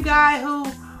same guy who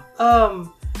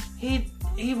he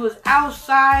was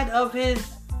outside of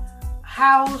his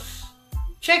house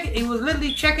checking? He was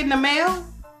literally checking the mail.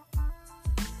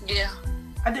 Yeah.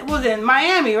 Was it in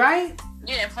Miami, right?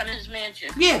 Yeah, in front of his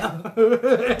mansion. Yeah.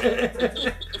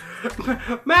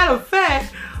 Matter of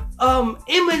fact,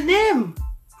 Eminem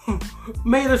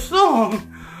made a song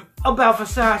about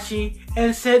Versace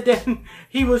and said that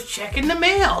he was checking the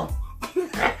mail.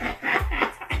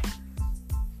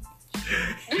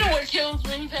 You know what kills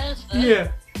me, Pastor?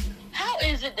 Yeah. How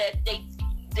is it that they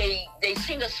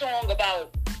sing a song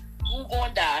about who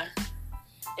gonna die,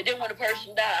 and then when the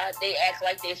person died, they act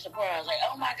like they're surprised, like,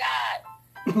 oh my God.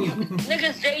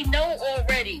 Niggas, they know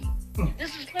already.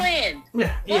 This is planned.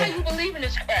 Yeah. Why are you believing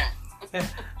this crap?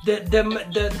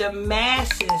 The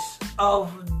masses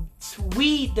of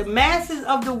weed, the masses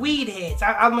of the weed heads.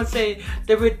 I'm gonna say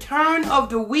the return of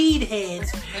the weed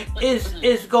heads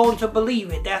is going to believe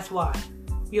it. That's why.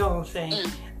 You know what I'm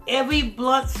saying? Every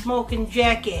blunt smoking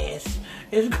jackass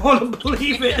is gonna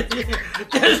believe it.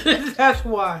 That's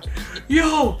why.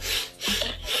 Yo,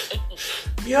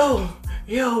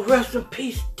 rest in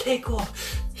peace,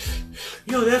 Takeoff.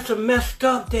 Yo, that's a messed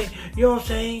up thing. You know what I'm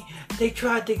saying? They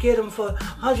tried to get him for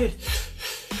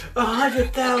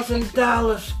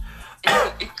 $100,000.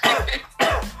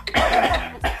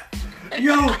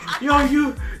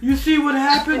 Yo, you see what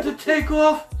happened to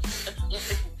Takeoff?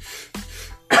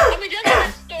 I mean, that's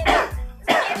that story.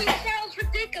 I mean, it sounds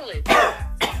ridiculous.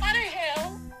 How the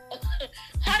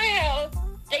hell,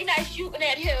 they not shooting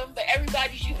at him, but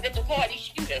everybody shooting at the party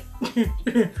shooting?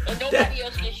 And nobody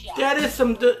else gets shot. That is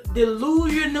some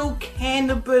delusional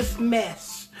cannabis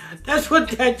mess. That's what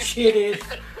that shit is.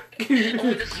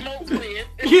 On the smoke clear.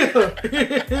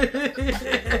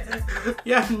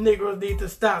 Y'all niggas need to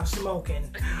stop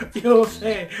smoking. You know what I'm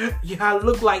saying? Y'all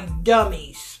look like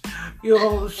dummies. You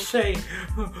know what I'm saying?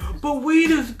 But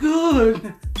weed is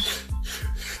good.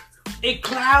 It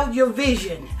clouds your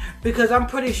vision. Because I'm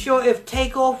pretty sure if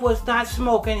Takeoff was not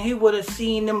smoking, he would have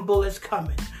seen them bullets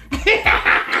coming.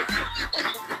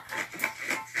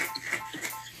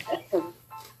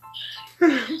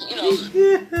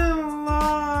 You know,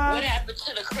 Lord. what happened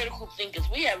to the critical thinkers?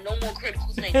 We have no more critical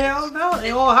thinkers. Hell no,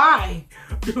 they all high.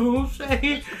 You know what I'm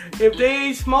saying? If they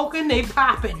ain't smoking, they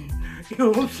popping. You know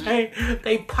what I'm saying?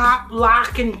 They pop,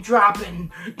 lock, and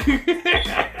dropping.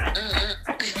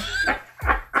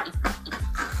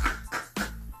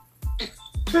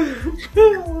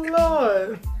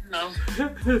 Lord. No.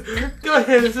 Go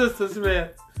ahead, Sister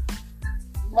Smith.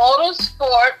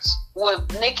 Motorsports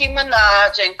with Nicki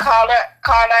Minaj and Cardi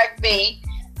B,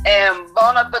 and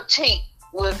Bon Appetit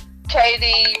with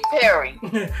Katy Perry.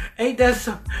 Ain't that's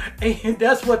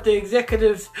what the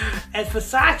executives at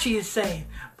Versace is saying?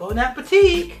 Bon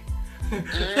appetit.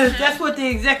 That's what the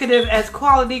executive as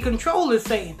quality control is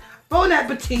saying. Bon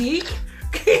appetit.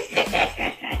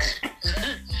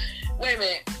 Wait a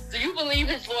minute. Do you believe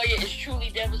his lawyer is truly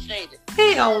devastated?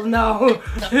 Hell no.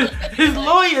 His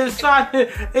lawyer is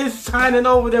signing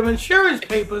over them insurance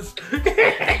papers.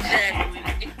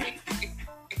 Exactly.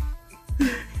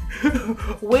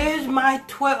 Where's my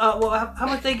 12? Well, how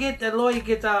much they get? The lawyer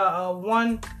gets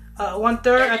 1/3.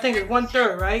 I think it's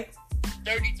 1/3, right?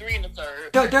 33 and a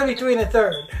third. 33 and a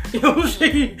third. You know what I'm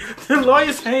saying? The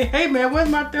lawyer saying, "Hey man, where's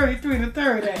my 33 and a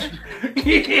third at?"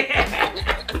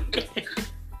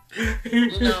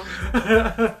 No.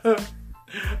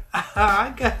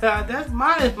 I got that's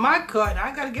my cut.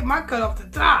 I gotta get my cut off the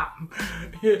top.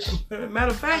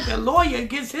 Matter of fact, the lawyer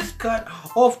gets his cut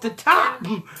off the top.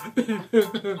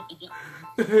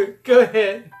 Go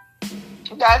ahead.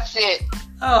 That's it.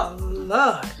 Oh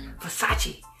Lord,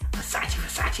 Versace.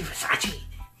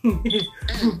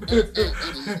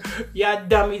 Y'all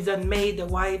dummies done made the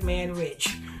white man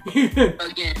rich. Again.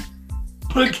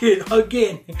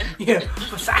 Again. Yeah,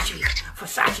 Versace.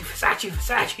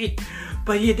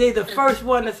 But yeah, they the first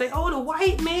one to say, "Oh, the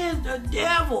white man's the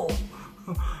devil."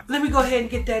 Let me go ahead and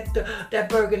get that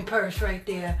Bergen purse right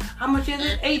there. How much is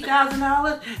it?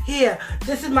 $8,000? Here,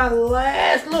 this is my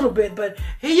last little bit, but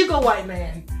here you go, white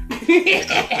man. Even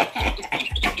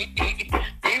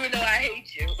though I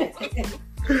hate you.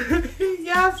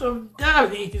 Y'all some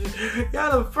dummies.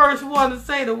 Y'all the first one to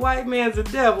say the white man's the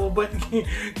devil, but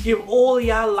give all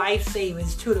y'all life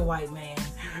savings to the white man.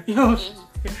 You know,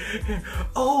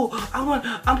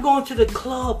 I'm going to the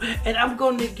club and I'm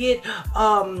going to get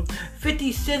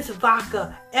 50 cents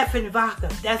vodka, effing vodka.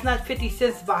 That's not 50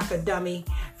 cents vodka, dummy.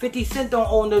 50 Cent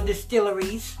don't own no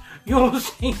distilleries. You know what I'm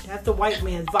saying? That's the white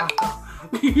man's vodka.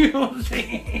 You know what I'm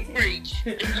saying? Preach.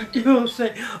 You know what I'm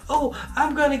saying? Oh,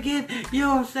 I'm gonna get, you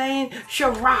know what I'm saying,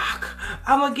 Ciroc.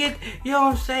 I'm gonna get, you know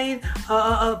what I'm saying,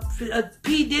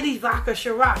 P. Diddy's vodka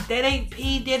Ciroc. That ain't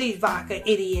P. Diddy's vodka,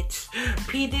 idiots.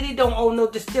 P. Diddy don't own no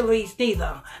distilleries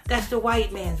neither. That's the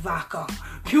white man's vodka.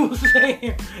 You know what I'm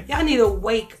saying? Y'all need to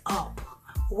wake up.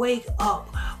 Wake up.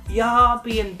 Y'all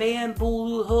being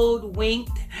bamboozled,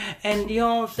 hoodwinked, and you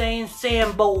know what I'm saying,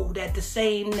 samboed at the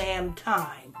same damn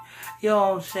time. You know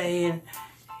what I'm saying?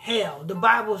 Hell, the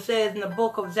Bible says in the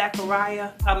book of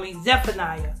Zephaniah,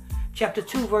 chapter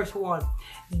 2, verse 1,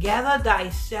 gather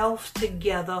thyself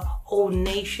together, O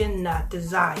nation not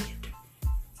desired.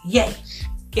 Yea,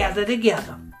 gather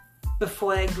together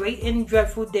before that great and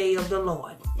dreadful day of the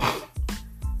Lord.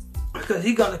 Because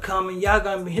he's going to come and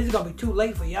it's going to be too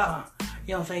late for y'all.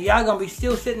 You know what I'm saying? Y'all going to be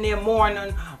still sitting there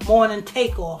mourning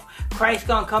takeoff. Christ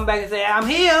going to come back and say, I'm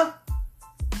here.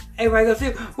 Everybody gonna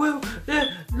say, well,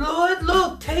 Lord,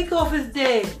 look, Takeoff is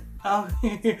dead. Pow!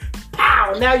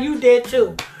 Now you dead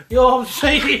too. You know what I'm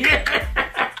saying?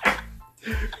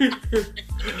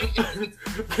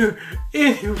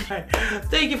 Anyway,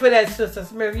 thank you for that, Sister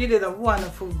Smith. You did a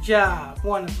wonderful job.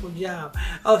 Wonderful job.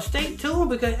 Oh, stay tuned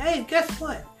because, hey, guess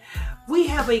what? We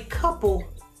have a couple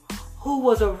who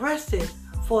was arrested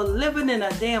for living in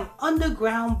a damn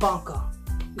underground bunker.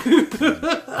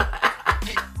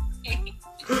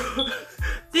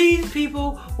 These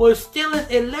people were stealing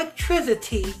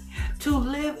electricity to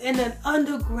live in an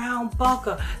underground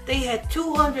bunker. They had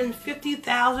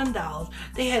 $250,000.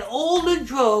 They had all the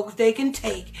drugs they can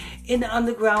take in the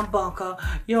underground bunker.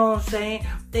 You know what I'm saying?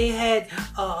 They had,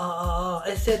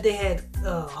 it said they had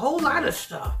a whole lot of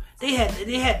stuff. They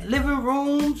had living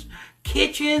rooms,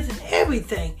 kitchens, and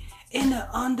everything in the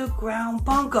underground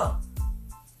bunker.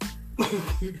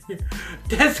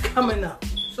 That's coming up.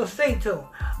 So stay tuned.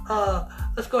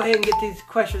 Let's go ahead and get these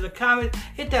questions or comments.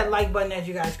 Hit that like button as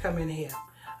you guys come in here.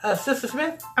 Sister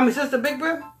Big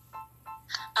Brim?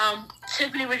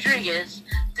 Tiffany Rodriguez,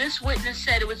 this witness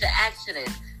said it was an accident.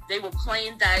 They were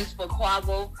playing dice, but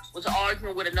Quavo was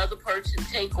arguing with another person.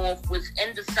 Takeoff was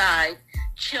in the side,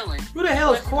 chilling. Who the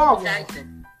hell is Quavo?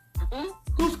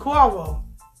 Who's Quavo?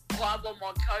 Quavo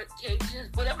Marquez,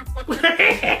 whatever.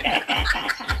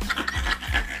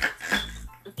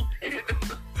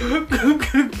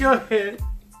 Go ahead.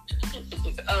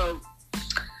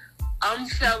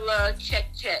 Fella, check.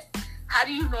 How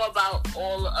do you know about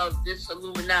all of this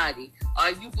Illuminati?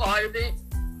 Are you part of it?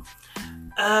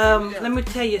 Let me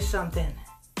tell you something.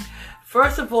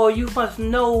 First of all, you must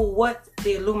know what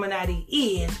the Illuminati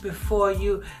is before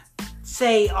you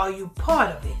say, are you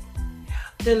part of it?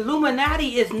 The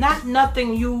Illuminati is not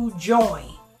nothing you join.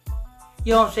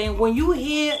 You know what I'm saying? When you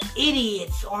hear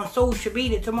idiots on social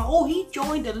media talking about, oh, he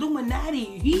joined the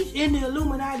Illuminati, he's in the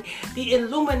Illuminati. The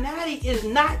Illuminati is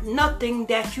not nothing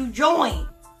that you join.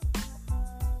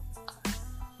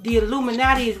 The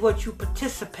Illuminati is what you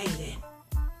participate in.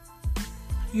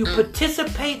 You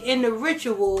participate in the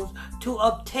rituals to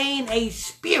obtain a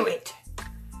spirit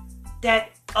that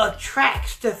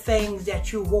attracts the things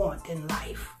that you want in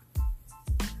life.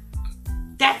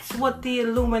 That's what the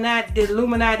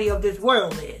Illuminati of this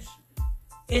world is.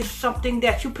 It's something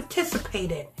that you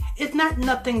participate in. It's not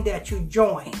nothing that you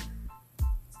join.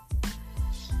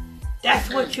 That's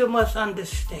what you must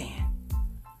understand.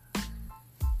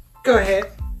 Go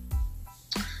ahead.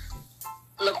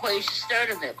 LaQuasia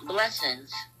Sturdivant,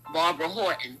 blessings. Barbara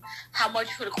Horton, how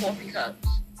much for the coffee cups?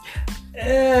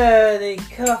 The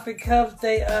coffee cups,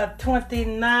 they are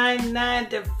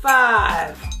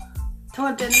 $29.95.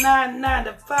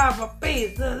 $29.95 a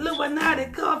piece. The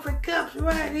Illuminati coffee cups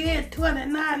right here,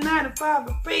 $29.95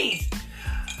 a piece.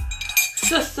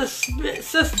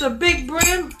 Sister Big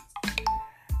Brim.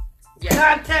 Yes.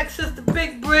 Contact Sister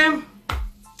Big Brim.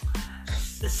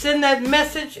 Send that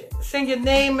message. Send your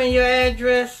name and your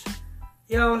address.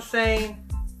 You know what I'm saying?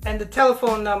 And the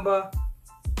telephone number.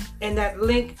 And that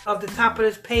link of the top of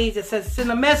this page that says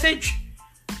send a message.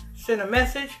 Send a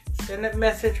message. Send that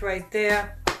message right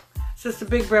there. Sister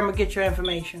Big Brim will get your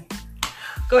information.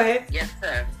 Go ahead. Yes,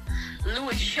 sir.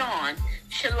 Louis Sean,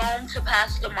 shalom to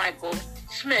Pastor Michael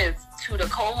Smith, to the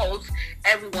co-host,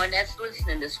 everyone that's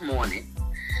listening this morning.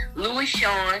 Louis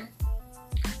Sean,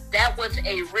 that was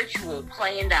a ritual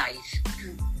playing dice.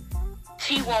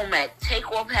 T. Womack,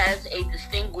 Takeoff has a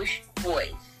distinguished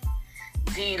voice.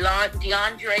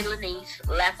 DeAndre Lanice,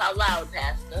 laugh out loud,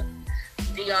 Pastor.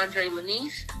 DeAndre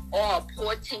Lanice, or her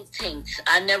poor Tink Tinks.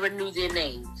 I never knew their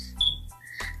names.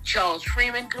 Charles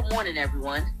Freeman, good morning,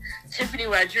 everyone. Tiffany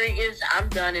Rodriguez, I'm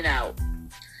done and out.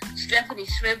 Stephanie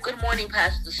Smith, good morning,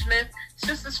 Pastor Smith,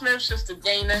 Sister Smith, Sister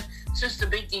Dana, Sister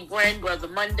Big D Brand, Brother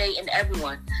Monday, and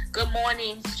everyone. Good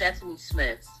morning, Stephanie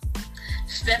Smith.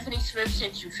 Stephanie Smith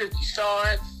sent you 50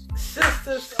 stars.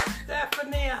 Sister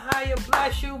Stephanie, how you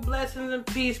bless you. Blessings and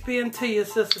peace be unto you,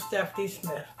 Sister Stephanie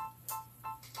Smith.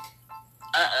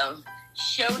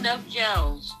 Show Enough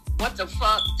Jones. What the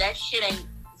fuck? That shit ain't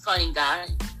funny, guy.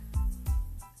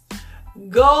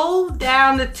 Go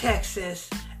down to Texas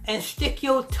and stick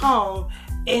your tongue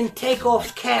in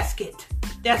Takeoff's casket.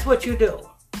 That's what you do.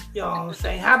 You know what I'm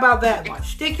saying? How about that one?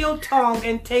 Stick your tongue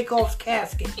in Takeoff's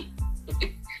casket.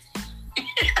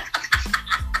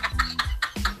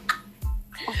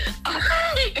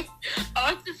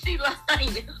 Arthur C.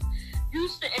 Lyons.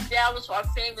 Houston and Dallas are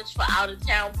famous for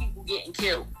out-of-town people getting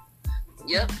killed.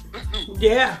 Yep.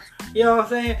 Yeah. You know what I'm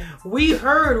saying? We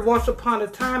heard once upon a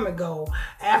time ago,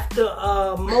 after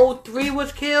Mo 3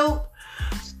 was killed,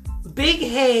 Big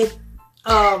Head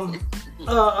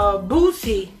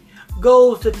Boosie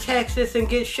goes to Texas and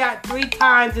gets shot 3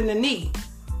 times in the knee.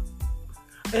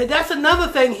 And that's another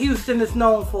thing Houston is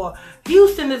known for.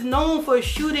 Houston is known for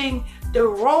shooting the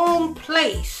wrong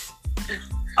place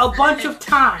a bunch of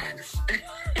times.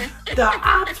 The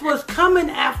ops was coming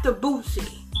after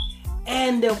Boosie.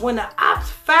 And when the ops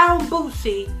found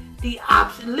Boosie, the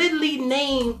ops literally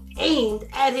aimed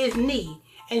at his knee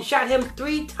and shot him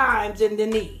 3 times in the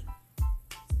knee.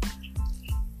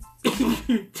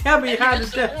 Tell me how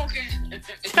does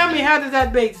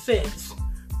that make sense?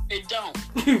 It don't.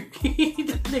 You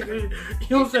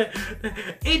know what I'm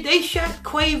saying? They shot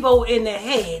Quavo in the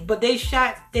head, but they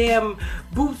shot damn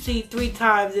Boosie 3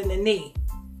 times in the knee.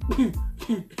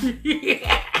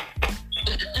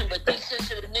 But these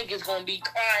sensitive niggas gonna be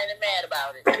crying and mad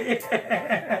about it.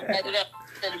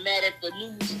 Mad at the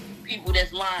news people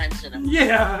that's lying to them.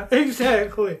 Yeah,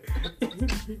 exactly.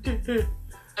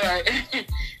 Alright.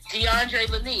 DeAndre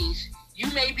Lanice,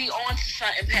 you may be on to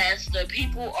something, Pastor.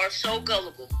 People are so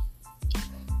gullible.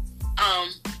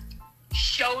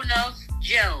 Show Enough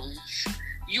Jones,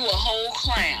 you a whole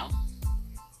clown.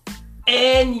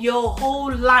 And your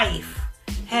whole life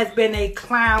has been a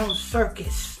clown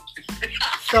circus.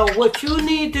 So what you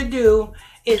need to do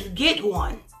is get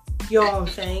one. You know what I'm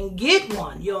saying? Get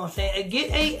one. You know what I'm saying?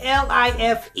 Get a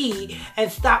LIFE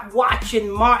and stop watching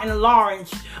Martin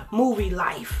Lawrence movie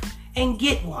Life. And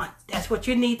get one. That's what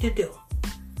you need to do.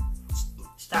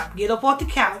 Stop. Get up off the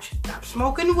couch. Stop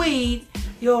smoking weed.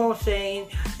 You know what I'm saying?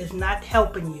 It's not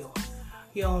helping you.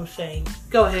 You know what I'm saying?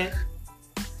 Go ahead.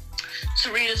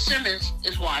 Serena Simmons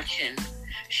is watching.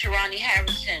 Sharani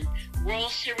Harrison.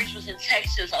 World Series was in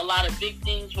Texas. A lot of big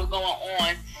things were going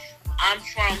on. I'm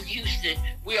from Houston.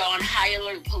 We are on high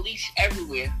alert. Police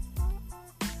everywhere.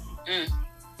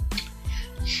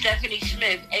 Stephanie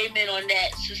Smith. Amen on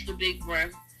that, Sister Big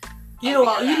Brim. You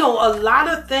know, a lot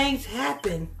of things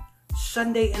happen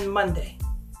Sunday and Monday.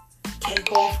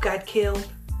 Takeoff got killed.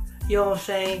 You know what I'm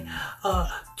saying?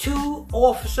 2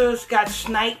 officers got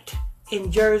sniped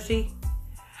in Jersey.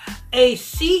 A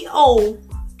CO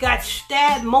got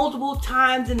stabbed multiple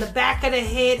times in the back of the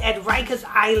head at Rikers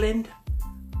Island.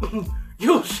 You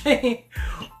know what I'm saying?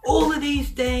 All of these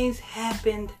things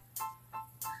happened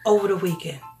over the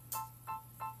weekend.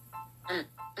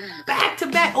 Back to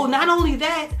back. Oh, not only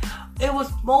that, it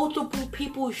was multiple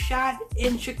people shot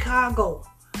in Chicago.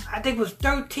 I think it was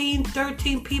 13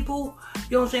 people.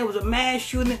 You know what I'm saying? It was a mass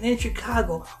shooting in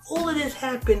Chicago. All of this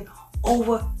happened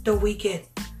over the weekend.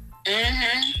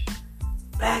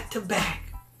 Back to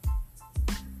back.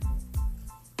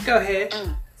 Go ahead.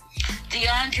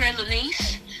 DeAndre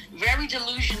Lanice, very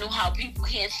delusional how people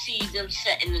can't see them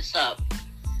setting this up.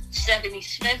 Stephanie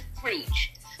Smith,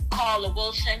 preach. Carla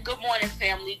Wilson, good morning,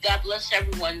 family. God bless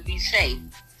everyone. Be safe.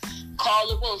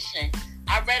 Carla Wilson,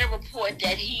 I read a report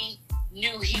that he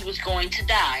knew he was going to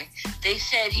die. They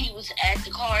said he was at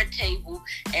the card table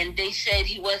and they said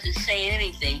he wasn't saying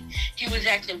anything. He was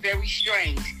acting very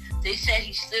strange. They said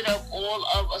he stood up all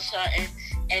of a sudden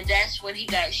and that's when he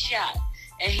got shot.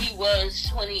 And he was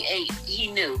 28.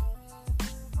 He knew.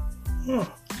 You know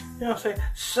what I'm saying?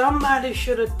 Somebody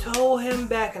should have told him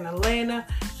back in Atlanta,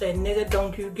 said, nigga,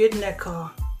 don't you get in that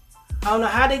car. I don't know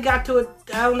how they got to it.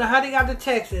 I don't know how they got to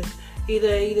Texas.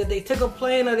 Either they took a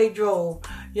plane or they drove.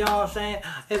 You know what I'm saying?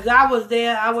 If I was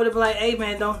there, I would have been like, hey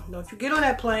man, don't you get on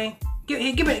that plane. Give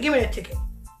me that ticket.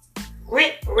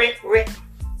 Rip.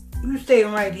 You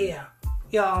staying right here.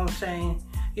 You know what I'm saying?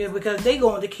 Yeah, because they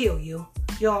going to kill you.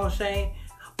 You know what I'm saying?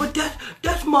 but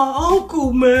that's my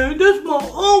uncle, man. That's my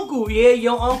uncle. Yeah,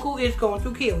 your uncle is going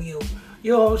to kill you.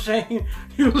 You know what I'm saying?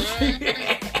 You know what I'm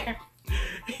saying?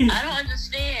 I don't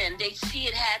understand. They see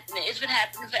it happening. It's been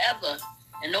happening forever,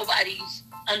 and nobody's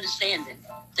understanding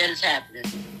that it's happening.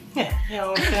 Yeah, you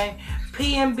know what I'm saying?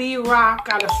 PNB Rock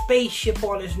got a spaceship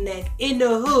on his neck in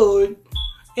the hood,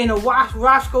 in a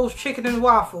Roscoe's Chicken and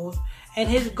Waffles, and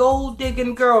his gold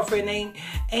digging girlfriend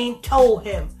ain't told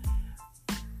him,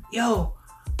 yo,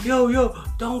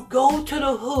 don't go to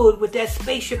the hood with that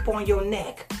spaceship on your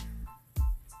neck.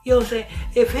 You know what I'm saying?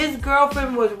 If his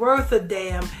girlfriend was worth a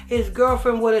damn, his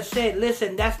girlfriend would have said,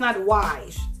 listen, that's not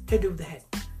wise to do that.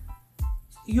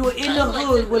 You're in the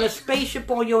hood with a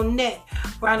spaceship on your neck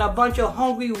around a bunch of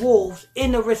hungry wolves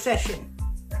in a recession.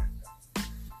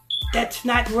 That's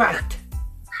not right.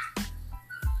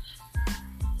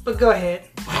 But go ahead.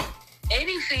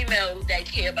 Any female that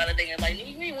care about a nigga, like,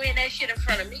 you ain't wearing that shit in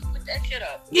front of me, put that shit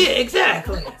up. Yeah,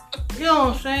 exactly. You know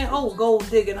what I'm saying? Oh, gold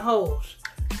digging hoes.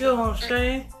 You know what I'm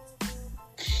saying?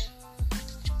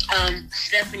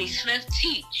 Stephanie Smith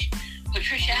teach.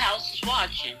 Patricia House is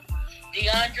watching.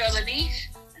 Deandra Lanise,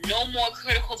 no more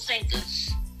critical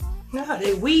thinkers. Nah,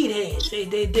 they weed heads.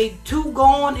 They too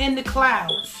gone in the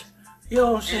clouds. You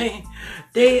know what I'm saying?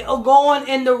 They are going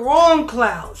in the wrong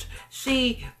clouds.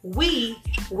 See,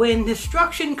 when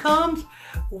destruction comes,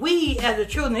 we as the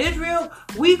children of Israel,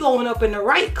 we going up in the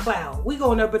right cloud. We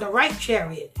going up in the right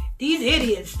chariot. These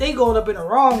idiots, they going up in the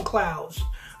wrong clouds.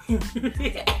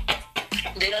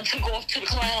 They done took off to the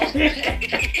clouds.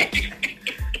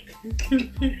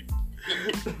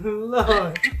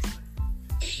 Lord.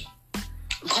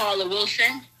 Carla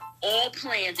Wilson, all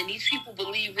planned, and these people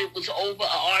believe it was over an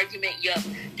argument. Yup,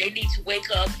 they need to wake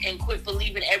up and quit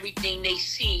believing everything they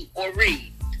see or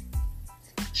read.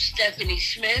 Stephanie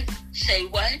Smith, say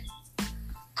what?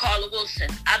 Carla Wilson,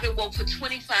 I've been woke for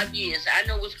 25 years. I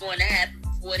know what's going to happen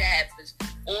before it happens.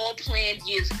 All planned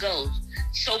years ago.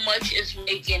 So much is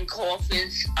making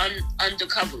coffins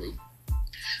undercoverly.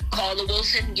 Carla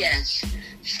Wilson, yes.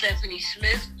 Stephanie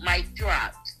Smith, mic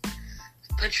dropped.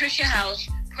 Patricia House,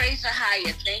 praise the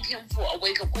higher. Thank him for a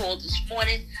wake-up call this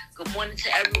morning. Good morning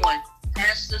to everyone.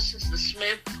 Pastor, Sister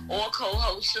Smith, all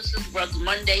co-hosts, Sisters, Brother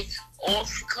Monday, all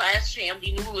class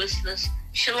family, new listeners,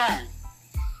 shalom.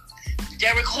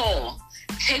 Derek Hall,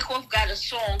 Takeoff got a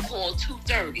song called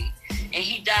 2:30, and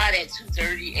he died at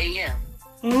 2:30 a.m.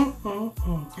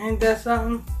 Ain't that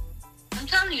something? I'm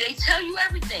telling you, they tell you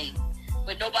everything,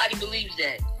 but nobody believes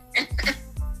that.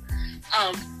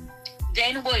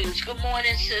 Dana Williams, good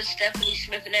morning, sis, Stephanie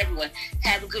Smith, and everyone.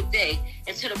 Have a good day.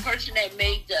 And to the person that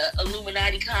made the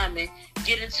Illuminati comment,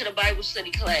 get into the Bible study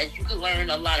class. You can learn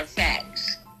a lot of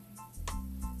facts.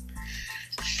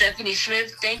 Stephanie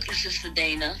Smith, thank you, Sister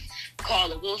Dana.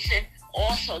 Carla Wilson,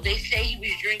 also, they say he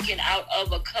was drinking out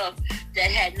of a cup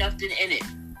that had nothing in it.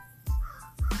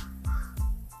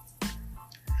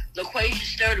 LaQuasia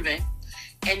Sturdivant,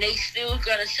 and they still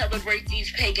gonna celebrate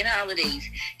these pagan holidays.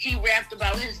 He rapped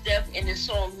about his death in his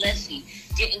song Messy,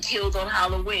 getting killed on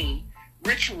Halloween.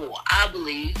 Ritual, I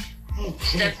believe.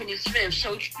 Stephanie Smith,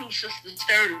 so true, Sister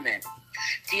Sturdivant.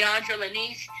 Deandra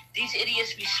Lanise, these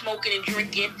idiots be smoking and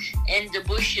drinking in the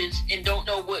bushes and don't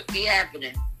know what be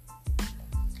happening.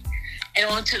 And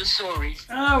on to the story.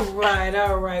 All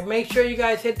right. Make sure you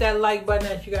guys hit that like button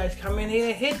as you guys come in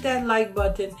here. Hit that like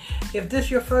button. If this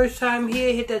is your first time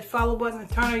here, hit that follow button and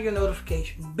turn on your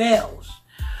notification bells.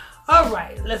 All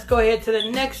right, let's go ahead to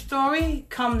the next story.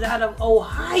 Comes out of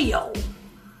Ohio.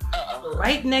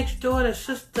 Right next door to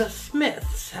Sister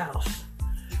Smith's house.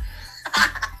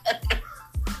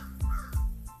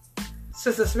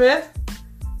 Sister Smith?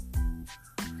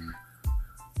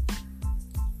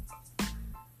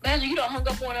 Man, you don't hung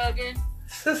up on her again?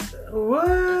 Sister,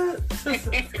 what?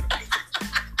 Sister.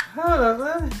 Hold on,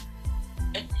 man.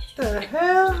 The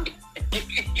hell?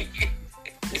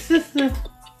 Sister.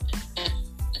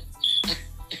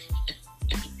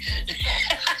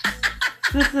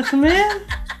 Sister Smith?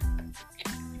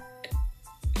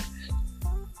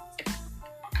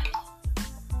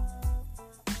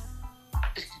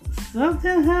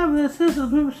 Something happened to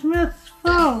Sister Smith's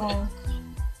phone.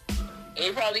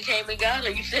 They probably came and got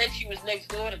her. You said she was next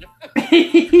door to them.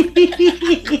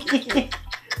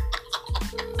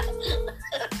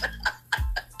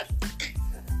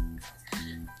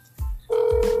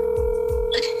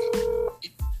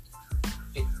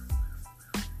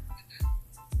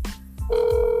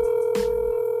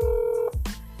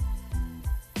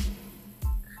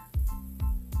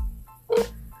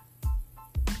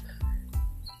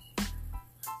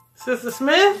 Sister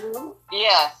Smith?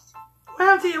 Yes. What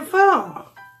happened to your phone?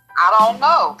 I don't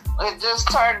know. It just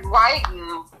turned white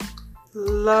and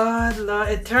Lord,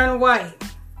 it turned white.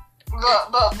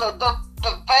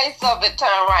 the face of it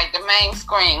turned white, the main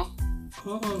screen.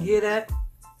 Hear that?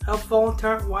 Her phone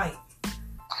turned white.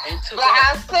 But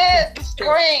I said the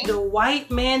screen. The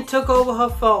white man took over her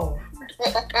phone.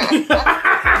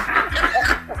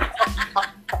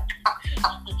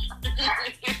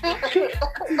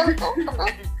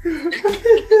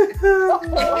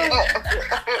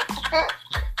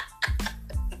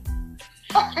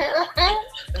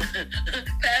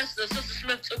 Pastor, Sister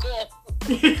Smith took off.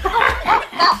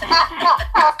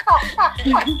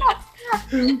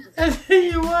 I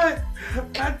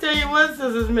tell you what,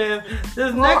 Sister Smith,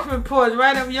 this next report is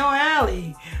right up your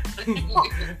alley.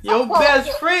 Your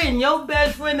best friend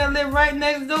that live right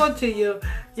next door to you.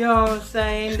 You know what I'm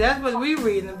saying? That's what we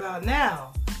reading about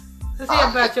now. Let's hear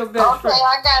about your best friend. Okay,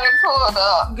 I got it pulled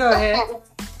up. Go ahead.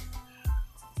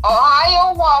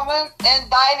 Ohio woman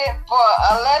indicted for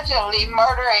allegedly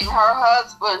murdering her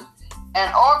husband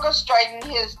and orchestrating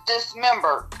his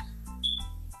dismember.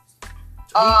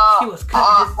 He was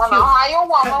cutting an Ohio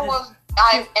woman was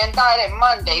indicted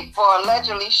Monday for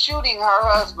allegedly shooting her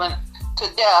husband to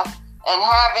death and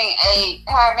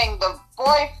having the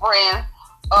boyfriend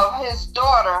of his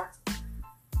daughter.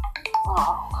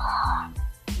 Oh God.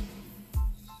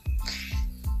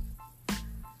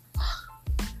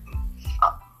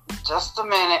 Just a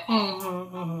minute.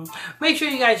 Make sure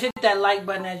you guys hit that like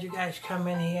button as you guys come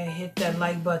in here. Hit that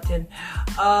like button.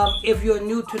 If you're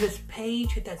new to this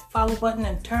page, hit that follow button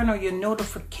and turn on your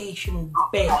notification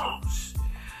bells.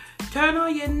 Turn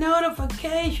on your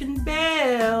notification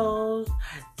bells.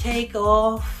 Take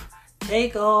off.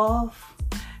 You know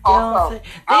what I'm saying?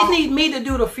 They need me to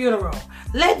do the funeral.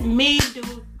 Let me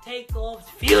do Takeoff's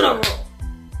funeral.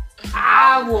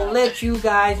 I will let you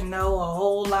guys know a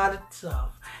whole lot of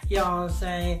stuff. You know what I'm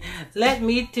saying? Let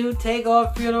me do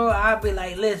Takeoff funeral. I'll be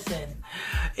like, listen,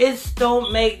 it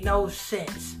don't make no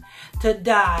sense to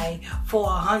die for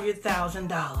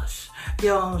 $100,000. You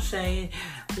know what I'm saying?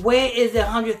 Where is the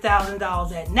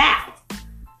 $100,000 at now?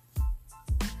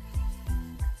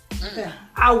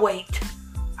 I'll wait.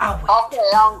 Okay.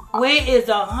 Where is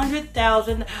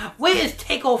 $100,000? Where is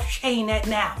Takeoff chain at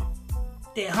now?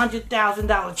 The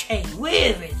 $100,000 chain. Where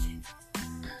is it?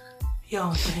 You know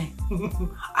what I'm saying?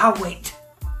 I'll wait.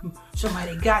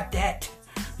 Somebody got that.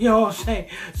 You know what I'm saying?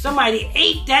 Somebody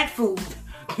ate that food.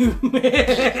 You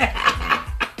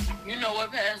know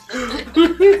what, Pastor?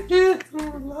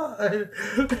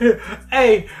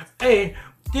 Hey,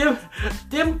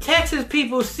 them Texas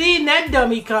people seen that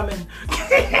dummy coming.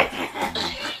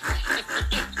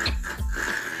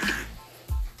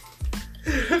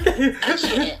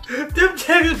 Them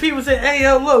Texas people say, hey,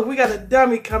 yo, look, we got a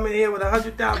dummy coming here with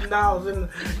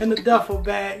 $100,000 in the duffel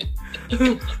bag.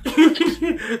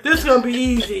 This is gonna be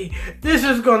easy. This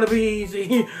is gonna be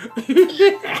easy.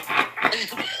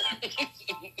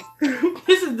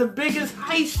 This is the biggest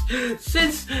heist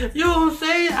since, you know what I'm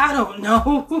saying? I don't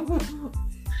know.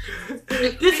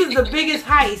 This is the biggest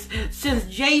heist since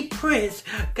Jay Prince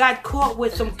got caught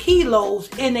with some kilos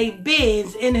in a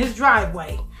Benz in his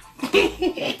driveway.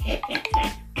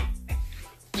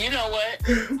 You know what?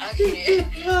 I can't.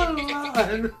 Oh,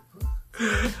 Lord.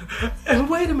 And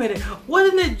wait a minute.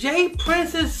 Wasn't it Jay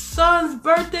Prince's son's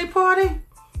birthday party?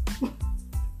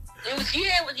 It was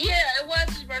his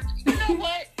birthday. You know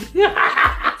what?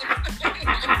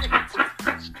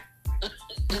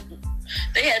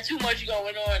 They had too much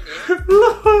going on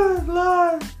there.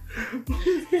 Lord.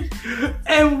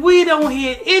 And we don't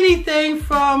hear anything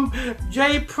from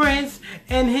Jay Prince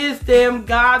and his damn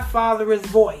godfather's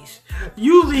voice.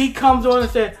 Usually he comes on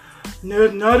and says,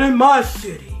 not in my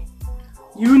city.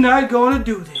 You're not going to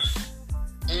do this.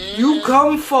 You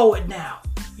come forward now.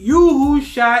 You who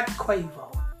shot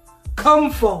Quavo.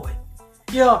 Come forward.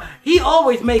 Yo, he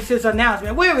always makes his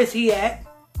announcement. Where is he at?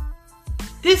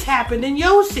 This happened in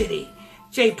your city,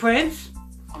 Jay Prince.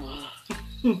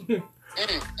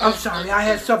 I'm sorry, I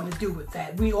had something to do with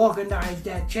that. We organized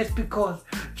that just to get Quavo.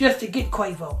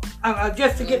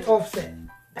 Just to get Offset.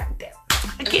 Back there.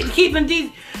 I keep keeping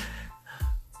these...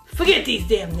 Forget these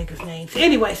damn niggas' names.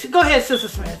 Anyway, so go ahead, Sister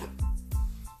Smith.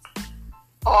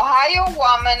 Ohio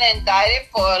woman indicted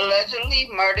for allegedly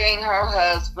murdering her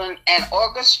husband and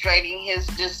orchestrating his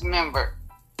dismember.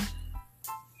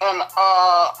 And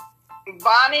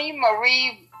Bonnie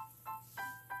Marie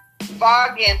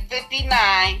Vaughan,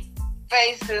 59,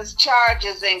 faces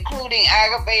charges including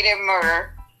aggravated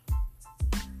murder.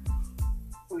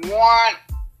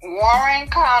 Warren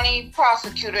County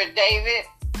Prosecutor David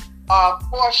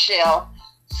Forshell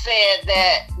said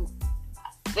that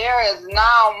there is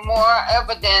now more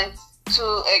evidence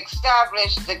to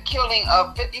establish the killing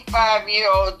of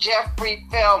 55-year-old Jeffrey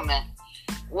Feldman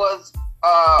was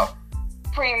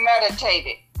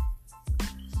premeditated.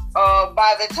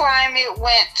 By the time it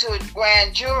went to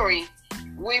grand jury,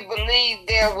 we believe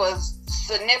there was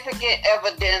significant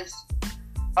evidence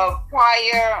of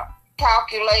prior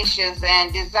calculations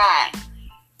and design.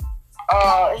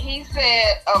 He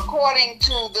said, according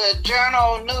to the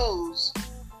Journal News,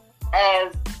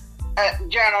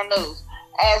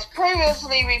 as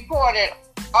previously reported,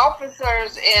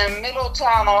 officers in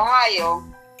Middletown, Ohio,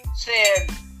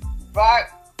 said Vaughan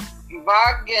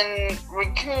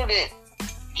recruited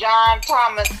John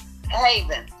Thomas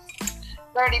Havens,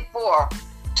 34,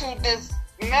 to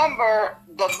dismember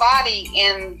the body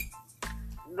in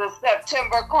the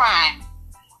September crime.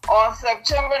 On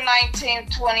September 19,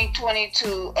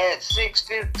 2022 at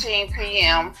 6:15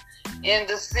 p.m. in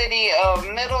the city of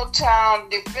Middletown,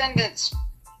 defendant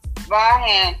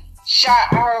Vaughan shot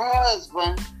her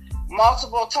husband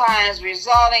multiple times,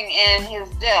 resulting in his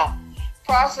death.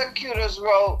 Prosecutors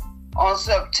wrote on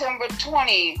September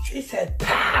 20th. She said,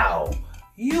 "Pow!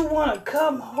 You want to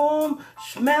come home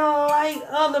smelling like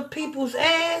other people's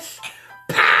ass?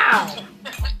 Pow!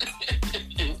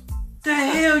 The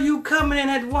hell you coming in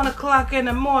at 1 o'clock in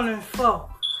the morning for?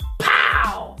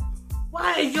 Pow!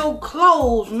 Why is your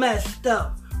clothes messed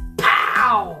up?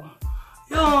 Pow!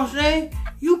 You know what I'm saying?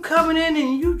 You coming in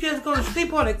and you just gonna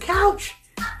sleep on the couch?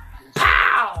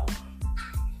 Pow!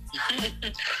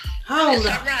 Hold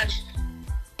up.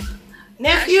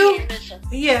 Nephew?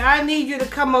 Yeah, I need you to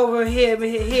come over here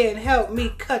and help me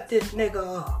cut this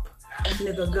nigga up.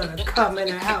 Nigga gonna come in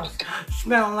the house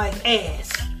smelling like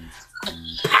ass.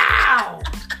 Pow!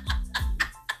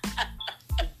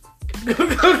 Go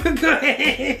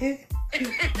ahead.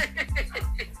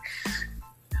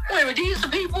 Wait a minute, these the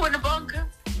people in the bunker?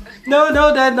 No,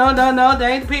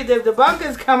 they ain't the people. The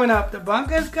bunker's coming up. The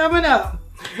bunker's coming up.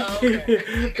 Oh,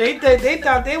 okay. They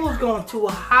thought they was going to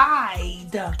hide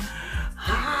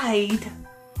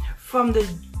from the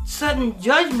sudden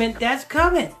judgment that's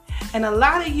coming. And a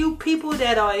lot of you people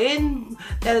that are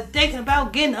thinking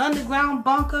about getting underground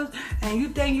bunkers and you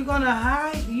think you're gonna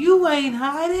hide, you ain't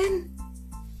hiding.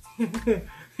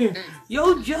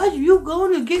 You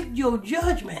gonna get your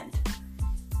judgment.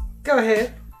 Go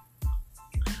ahead.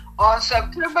 On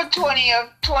September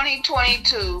 20th,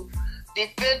 2022,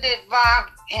 defendant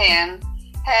Vaughan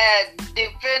had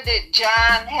defendant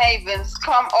John Havens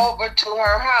come over to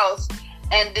her house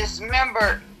and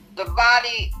dismembered the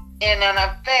body in an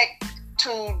effort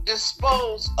to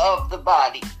dispose of the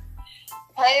body.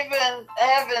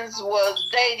 Havens was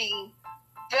dating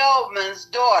Feldman's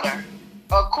daughter,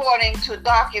 according to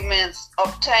documents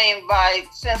obtained by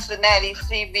Cincinnati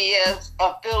CBS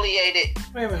affiliated.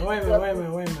 Wait a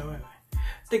minute.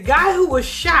 The guy who was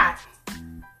shot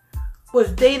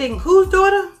was dating whose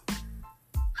daughter?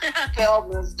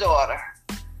 Feldman's daughter.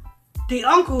 The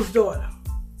uncle's daughter.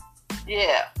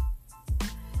 Yeah.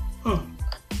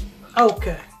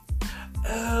 Okay.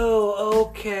 Oh,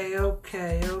 okay.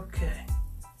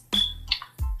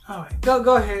 All right,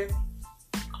 go ahead.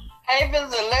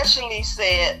 Havens allegedly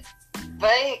said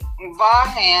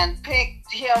Vaughan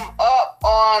picked him up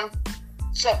on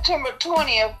September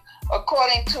 20th.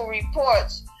 According to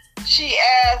reports, she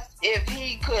asked if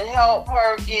he could help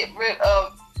her get rid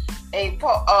of a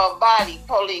body,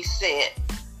 police said.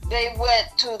 They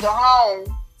went to the home.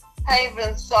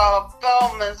 Havens saw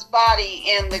Feldman's body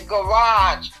in the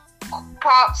garage.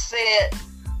 Cops said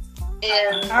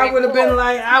I would have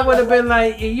been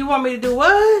like, you want me to do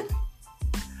what?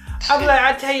 I'd be like,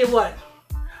 I tell you what,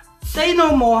 say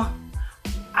no more.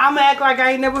 I'm gonna act like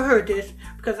I ain't never heard this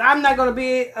because I'm not gonna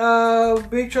be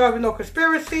charged with no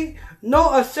conspiracy,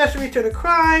 no accessory to the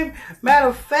crime. Matter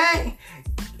of fact,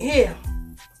 here's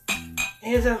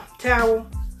a towel.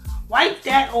 Wipe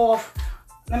that off.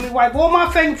 Let me wipe all my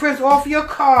fingerprints off your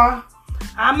car.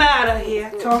 I'm out of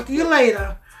here. Talk to you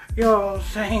later. You know what I'm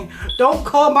saying? Don't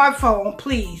call my phone,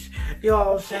 please. You know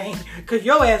what I'm saying? Because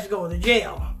your ass is going to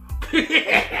jail.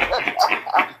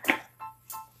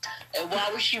 And why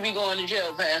would she be going to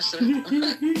jail, Pastor?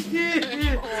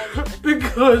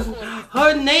 Because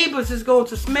her neighbors is going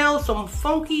to smell some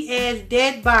funky ass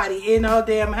dead body in her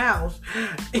damn house.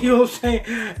 You know what I'm saying?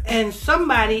 And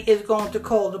somebody is going to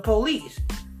call the police.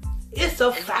 It's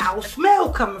a foul smell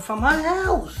coming from her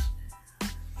house.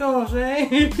 You know what I'm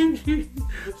saying?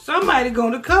 Somebody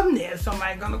going to come there.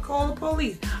 Somebody going to call the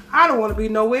police. I don't want to be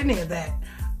nowhere near that.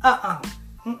 I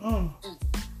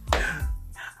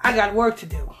got work to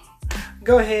do.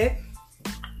 Go ahead.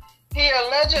 He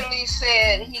allegedly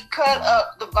said he cut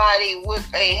up the body with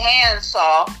a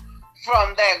handsaw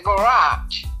from that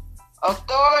garage.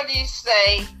 Authorities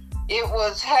say it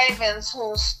was Havens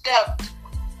who stepped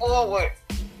forward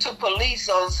to police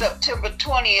on September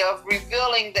 20th,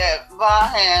 revealing that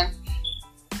Vahan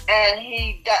and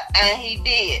he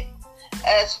did.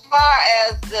 As far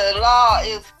as the law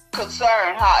is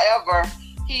concerned, however,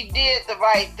 he did the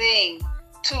right thing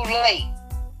too late.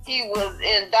 He was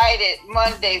indicted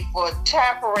Monday for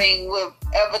tampering with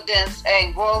evidence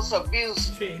and gross abuse.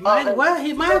 He might as well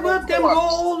them go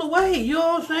all the way. You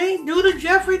know what I'm saying? Do the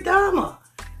Jeffrey Dahmer.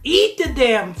 Eat the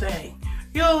damn thing.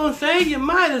 You know what I'm saying? You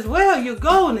might as well. You're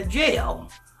going to jail.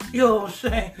 You know what I'm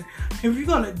saying? If you're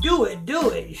going to do it, do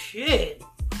it. Shit.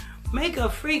 Make a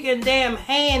freaking damn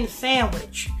hand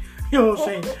sandwich. You know what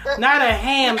I'm saying? Not a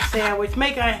ham sandwich.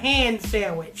 Make a hand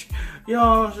sandwich. You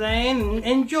know what I'm saying?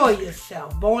 Enjoy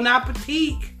yourself. Bon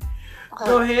appetit.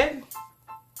 Go ahead.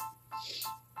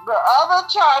 The other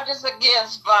charges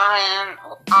against Vahan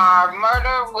are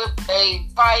murder with a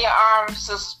firearm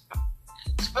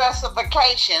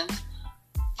specifications,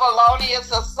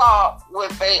 felonious assault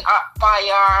with a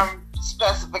firearm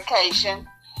specification,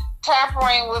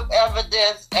 tampering with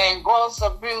evidence, and gross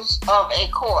abuse of a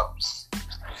corpse.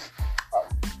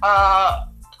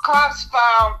 Cops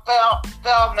found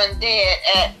Feldman dead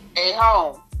at a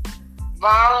home.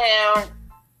 Vahan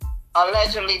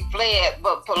allegedly fled,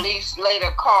 but police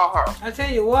later caught her. I tell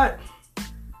you what,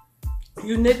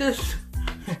 you niggas,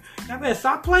 y'all better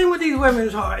stop playing with these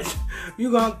women's hearts.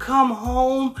 You're gonna come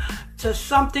home to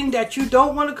something that you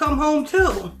don't want to come home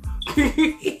to.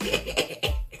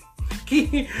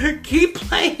 keep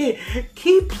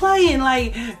playing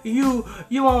like you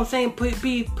know what I'm saying,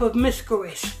 be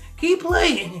promiscuous. Keep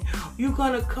playing. You're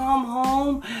gonna come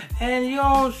home and you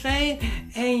know what I'm saying,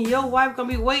 and your wife gonna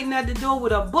be waiting at the door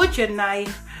with a butcher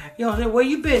knife. You know what I'm saying? Where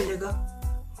you been, nigga?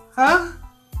 Huh?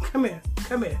 Come here,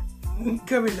 nigga.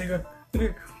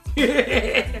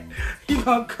 You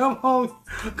gonna come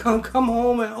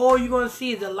home and all you gonna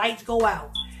see is the lights go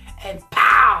out and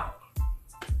pow.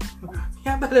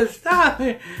 Y'all better stop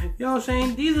it. You know what I'm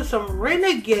saying? These are some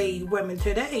renegade women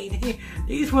today.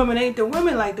 These women ain't the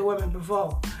women like the women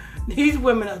before. These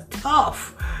women are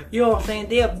tough. You know what I'm saying?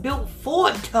 They are built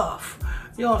for tough.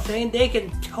 You know what I'm saying? They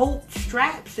can tote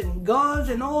straps and guns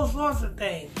and all sorts of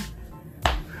things.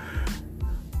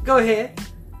 Go ahead.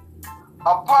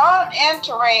 Upon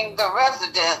entering the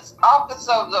residence,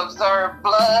 officers observed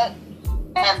blood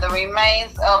and the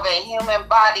remains of a human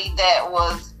body that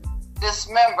was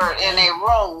dismembered in a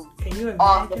room. Can you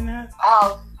imagine that?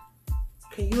 House.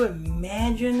 Can you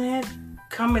imagine that?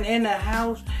 Coming in the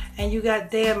house and you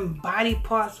got damn body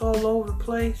parts all over the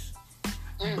place?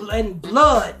 And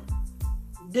blood.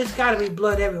 There's gotta be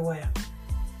blood everywhere.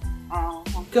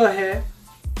 Go ahead.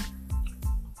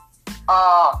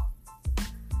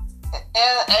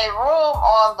 In a room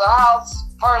on the house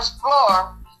first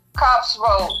floor, cops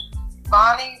wrote,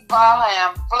 Bonnie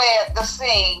Vahan fled the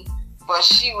scene, but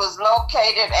she was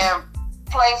located and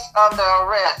placed under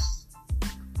arrest.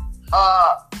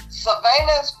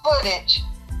 Surveillance footage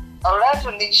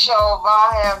allegedly showed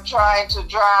Vahan trying to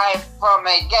drive from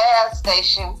a gas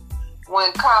station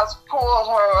when cops pulled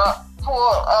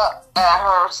up at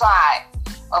her side,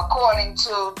 according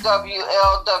to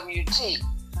WLWT.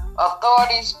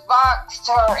 Authorities boxed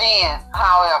her in,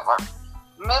 however.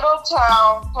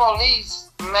 Middletown Police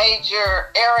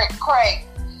Major Eric Craig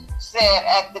said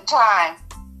at the time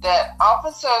that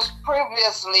officers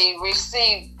previously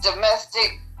received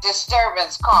domestic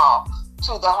disturbance call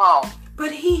to the home.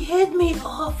 But he hit me,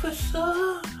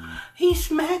 officer. He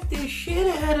smacked the shit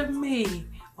out of me.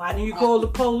 Why didn't you call the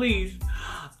police?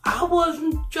 I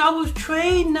was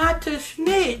trained not to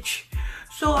snitch.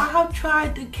 So I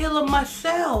tried to kill him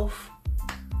myself.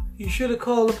 You should have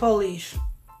called the police.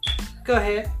 Go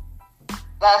ahead.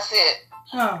 That's it.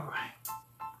 All right.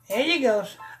 There you go.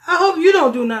 I hope you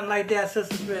don't do nothing like that,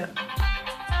 Sister Smith.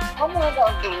 I'm not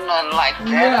gonna do nothing like that.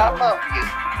 Yeah. I love you.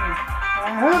 I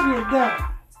hope you don't.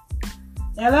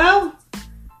 Hello?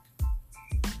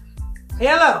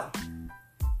 Hello?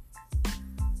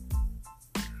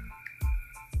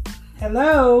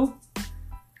 Hello?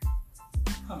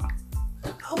 I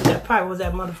hope that probably was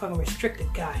that motherfucking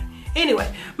restricted guy.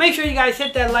 Anyway, make sure you guys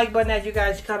hit that like button as you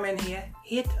guys come in here.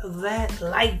 Hit that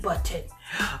like button.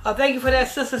 Thank you for that,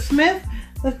 Sister Smith.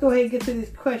 Let's go ahead and get to this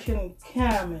question and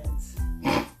comments.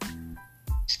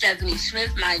 Stephanie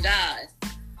Smith, my God.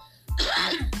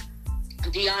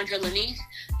 Deandra Lanice,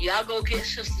 y'all go get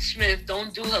Sister Smith.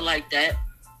 Don't do her like that.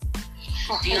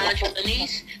 Deandra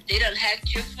Lanice, they done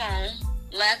hacked your phone.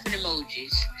 Laughing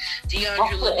emojis.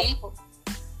 Deandra Lanice.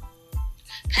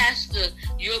 Pastor,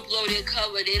 you'll blow their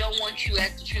cover. They don't want you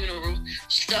at the funeral.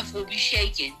 Stuff will be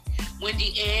shaken.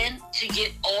 Wendy Ann to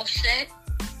get offset.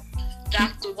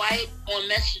 Dr. White on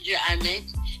Messenger, I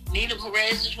meant. Nina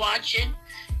Perez is watching.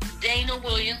 Dana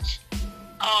Williams.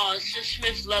 Sis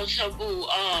Smith loves her boo.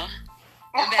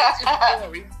 Back to the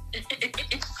story.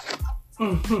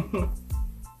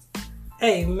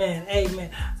 Amen,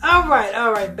 amen. All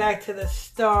right, back to the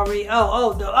story.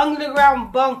 Oh, the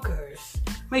underground bunkers.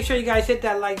 Make sure you guys hit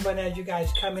that like button as you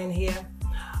guys come in here.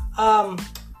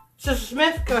 Sister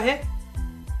Smith, go ahead.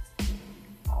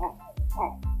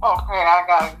 Okay, I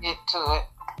gotta get to it.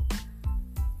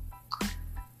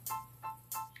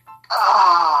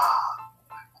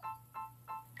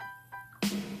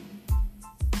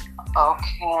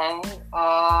 Okay.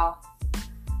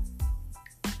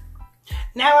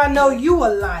 Now I know you a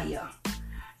liar.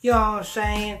 You know what I'm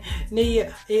saying?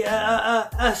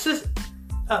 Sister.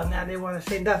 Oh, now they want to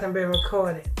say nothing been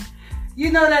recorded.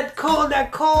 You know that called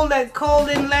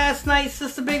in last night,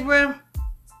 Sister Big Rim?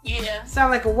 Yeah.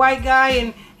 Sound like a white guy,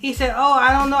 and he said, "Oh,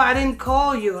 I don't know, I didn't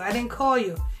call you.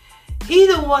 He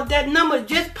the one, that number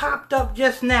just popped up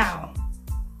just now.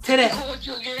 Today. He called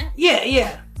you again?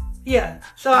 Yeah.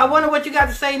 So I wonder what you got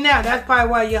to say now. That's probably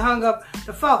why you hung up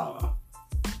the phone.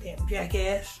 Damn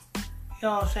jackass. You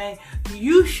know what I'm saying?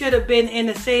 You should have been in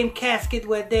the same casket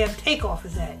where damn Takeoff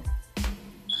is at.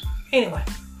 Anyway,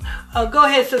 go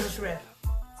ahead, Sister Smith.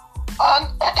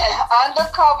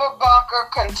 Undercover bunker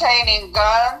containing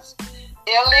guns,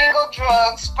 illegal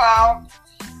drugs found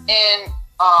in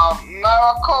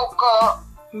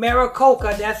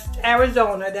Maricopa, that's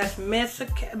Arizona. That's Mesa,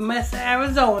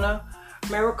 Arizona.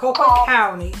 Maricopa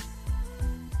County.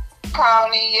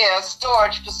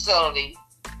 Storage facility.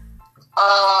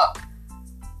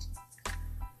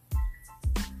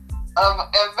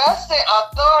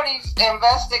 Authorities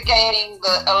investigating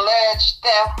the alleged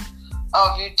theft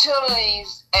of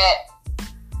utilities at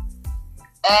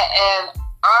an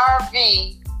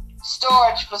RV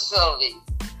storage facility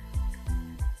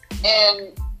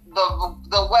in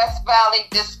the West Valley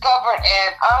discovered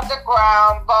an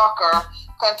underground bunker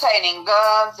containing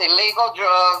guns, illegal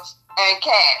drugs, and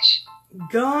cash.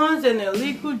 Guns and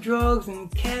illegal drugs and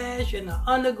cash in the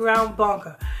underground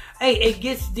bunker. Hey, it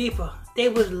gets deeper. They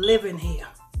was living here.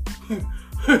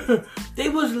 They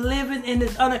was living in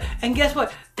this and guess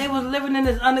what? They was living in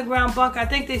this underground bunker. I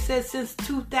think they said since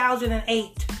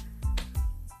 2008.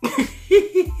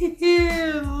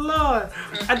 Lord,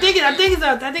 I think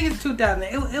it's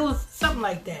 2008. It was something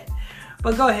like that.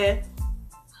 But go ahead.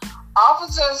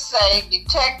 Officers say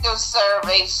detectives served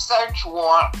a search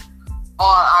warrant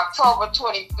on October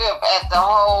 25th at the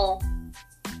hole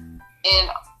in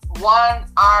one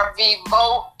RV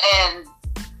boat and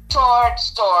toward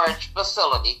storage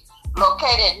facility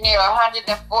located near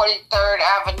 143rd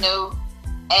Avenue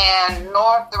and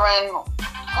Northern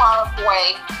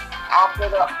Parkway after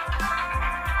the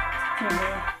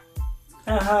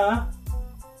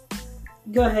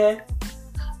Go ahead.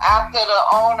 After the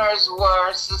owners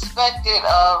were suspected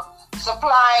of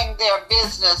supplying their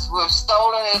business with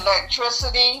stolen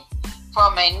electricity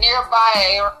from a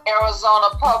nearby Arizona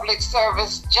Public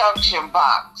Service junction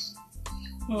box.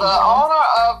 The owner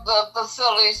of the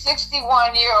facility,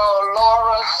 61-year-old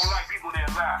Laura... I don't like people that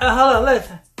lie. Hold on,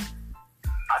 listen. I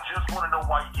just want to know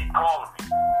why you keep calling me.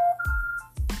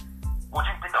 Would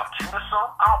you think I'm cute or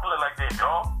something? I don't play like that,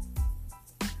 dog.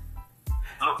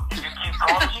 Look, if you keep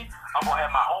calling me, I'm going to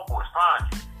have my homeboys find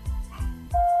you.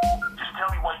 Just tell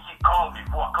me why you keep calling me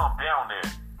before I come down there.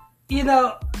 You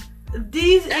know,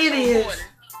 these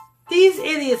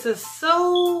idiots are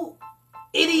so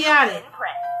idiotic.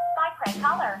 By Prank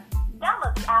Caller.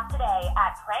 Download the app today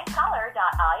at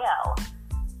prankcaller.io.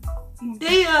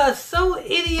 They are so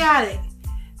idiotic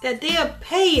that they are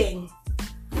paying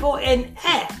for an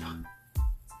app.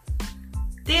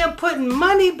 They are putting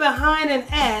money behind an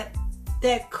app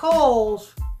that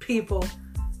calls people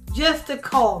just to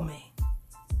call me.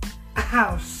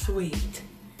 How sweet.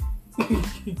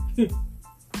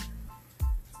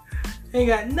 Ain't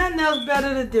got nothing else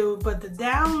better to do but to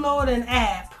download an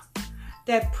app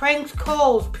that pranks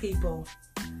calls people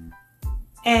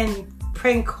and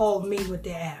prank call me with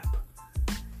the app.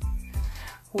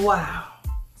 Wow.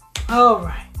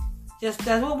 Alright. That's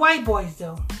what white boys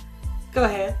do. Go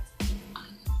ahead.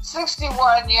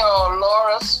 61-year-old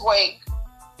Laura Swink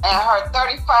and her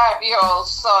 35-year-old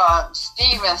son,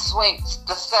 Stephen Swink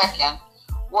II,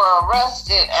 were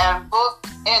arrested and booked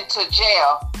into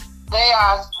jail. They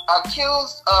are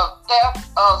accused of theft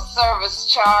of service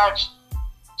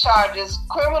charges,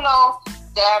 criminal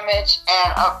damage,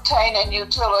 and obtaining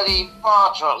utility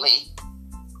fraudulently.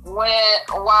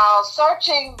 While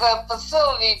searching the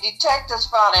facility, detectives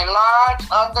found a large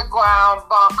underground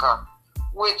bunker,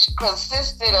 which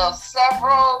consisted of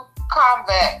several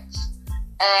convex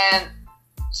and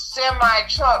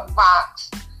semi-truck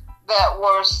boxes that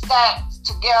were stacked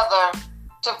together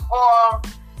to form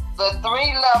the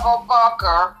 3-level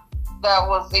bunker that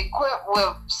was equipped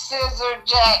with scissor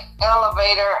jack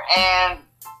elevator and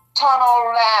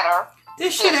tunnel ladder.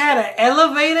 This shit had an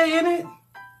elevator in it?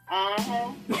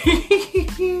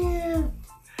 Mm-hmm.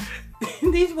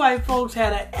 These white folks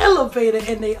had an elevator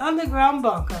in the underground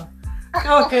bunker.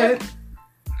 Go ahead.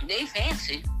 They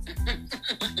fancy.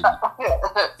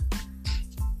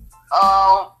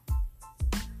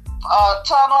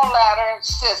 Tunnel ladder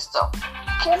system.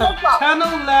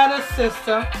 Tunnel ladder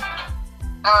system.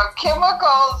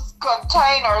 Chemicals,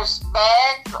 containers,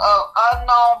 bags of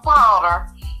unknown powder,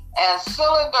 and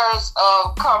cylinders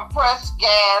of compressed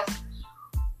gas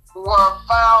were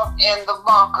found in the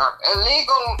bunker.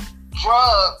 Illegal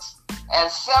drugs and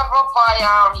several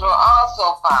firearms were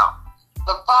also found.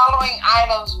 The following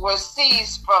items were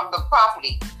seized from the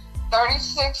property: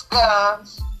 36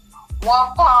 guns,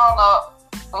 1 pound of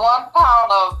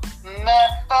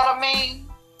methamphetamine,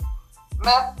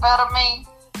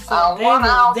 So 1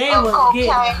 ounce they of was cocaine.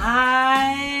 getting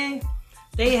high.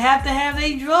 They have to have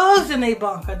their drugs in their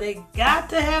bunker. They got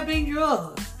to have their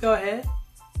drugs. Go ahead.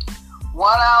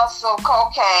 1 ounce of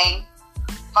cocaine,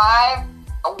 5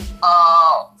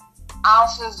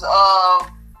 ounces of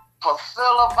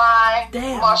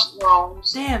psilocybin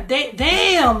mushrooms.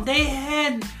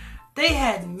 They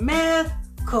had meth,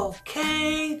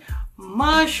 cocaine,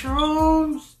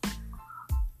 mushrooms.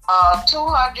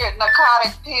 200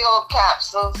 narcotic pill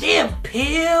capsules. Damn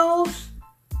pills.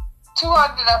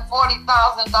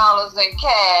 $240,000 in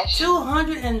cash.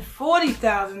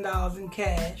 $240,000 in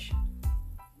cash.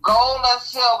 Gold and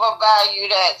silver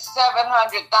valued at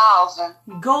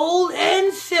 $700,000. Gold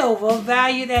and silver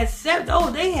valued at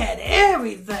 $7. They had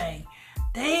everything.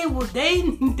 They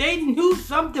knew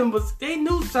something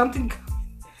coming.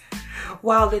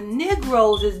 While the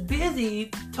Negroes is busy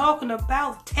talking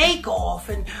about Takeoff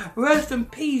and rest in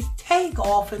peace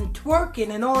Takeoff and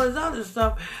twerking and all this other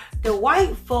stuff, the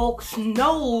white folks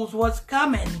knows what's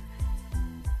coming.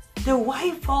 The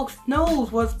white folks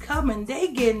knows what's coming. They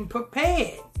getting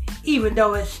prepared. Even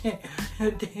though it's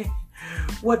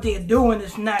what they're doing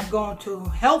is not going to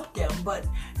help them. But,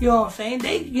 you know what I'm saying?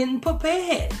 They getting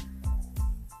prepared.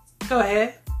 Go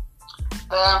ahead.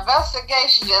 The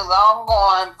investigation is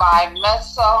ongoing by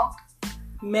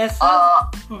Mesa.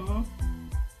 Mm-hmm.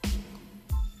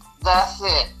 That's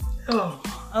it. Oh,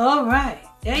 all right.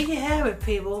 There you have it,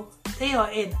 people. They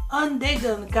are they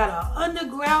got an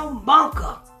underground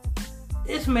bunker.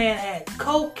 This man had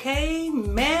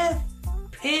cocaine, meth,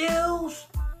 pills,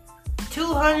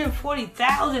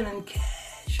 $240,000 in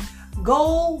cash,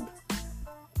 gold.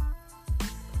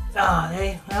 Well,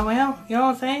 you know what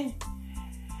I'm saying?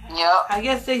 Yep. I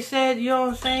guess they said, you know what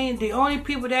I'm saying, the only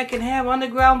people that can have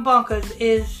underground bunkers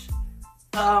is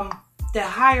the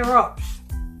higher ups.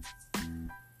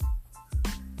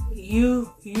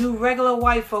 You regular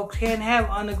white folks can't have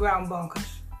underground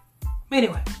bunkers.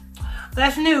 Anyway,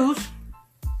 that's news.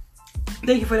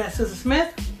 Thank you for that, Sister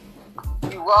Smith.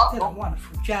 You're welcome. Did a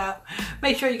wonderful job.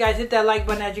 Make sure you guys hit that like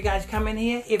button as you guys come in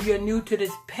here. If you're new to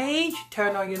this page,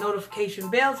 turn on your notification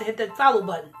bells and hit that follow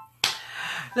button.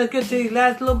 Let's get to the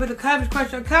last little bit of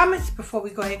questions or comments before we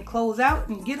go ahead and close out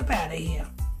and get up out of here.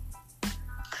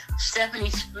 Stephanie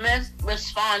Smith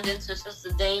responding to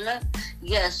Sister Dana.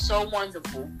 Yes, so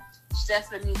wonderful.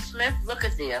 Stephanie Smith, look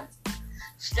at there.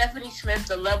 Stephanie Smith,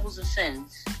 the levels of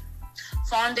sins.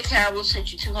 Fonda Carroll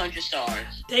sent you 200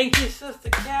 stars. Thank you, Sister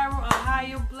Carol.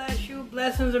 Ohio bless you.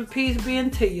 Blessings and peace be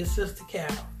unto you, Sister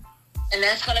Carol. And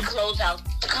that's going to close out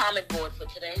the comment board for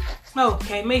today.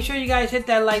 Okay, make sure you guys hit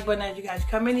that like button as you guys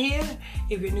come in here.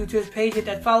 If you're new to this page, hit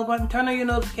that follow button, turn on your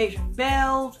notification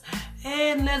bells,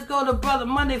 and let's go to Brother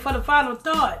Monday for the final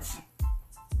thoughts.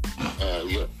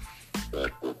 Yeah.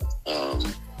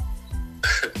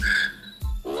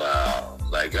 Wow.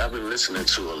 Like, I've been listening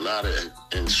to a lot of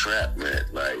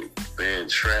entrapment, like, being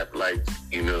trapped, like,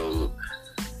 you know,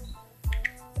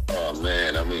 oh,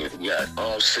 man, I mean, you got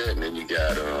Offset, and then you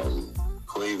got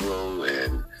Quavo,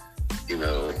 and, you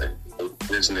know,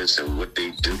 business and what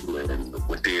they do and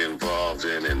what they're involved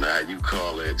in, and how you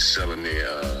call it, selling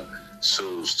their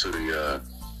souls to the,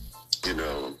 you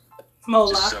know,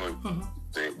 Mola. just selling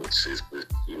thing, which is,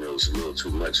 you know, it's a little too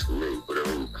much for me. But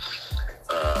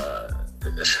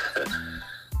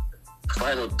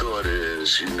final thought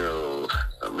is, you know,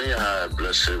 may I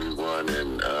bless everyone,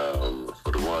 and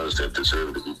for the ones that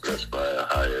deserve to be blessed by a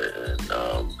higher.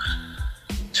 And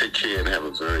take care and have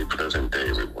a very pleasant day,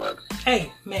 everyone.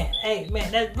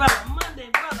 Amen. That's Brother Monday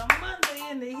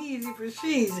in the Easy for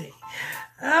Sheezy.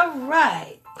 All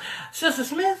right. Sister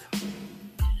Smith?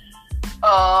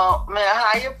 May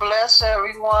higher bless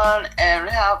everyone and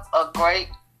have a great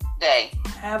day.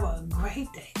 Have a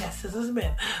great day. That's Sister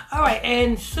Smith. All right,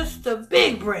 and Sister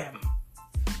Big Brim.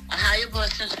 A higher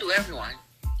blessings to everyone.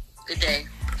 Good day.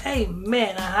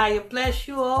 Amen. A higher bless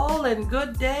you all and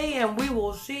good day. And we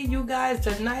will see you guys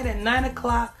tonight at 9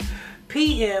 o'clock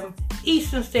p.m.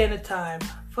 Eastern Standard Time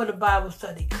for the Bible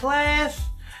study class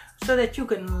so that you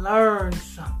can learn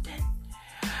something.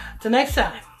 Till next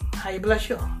time, higher bless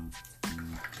you all.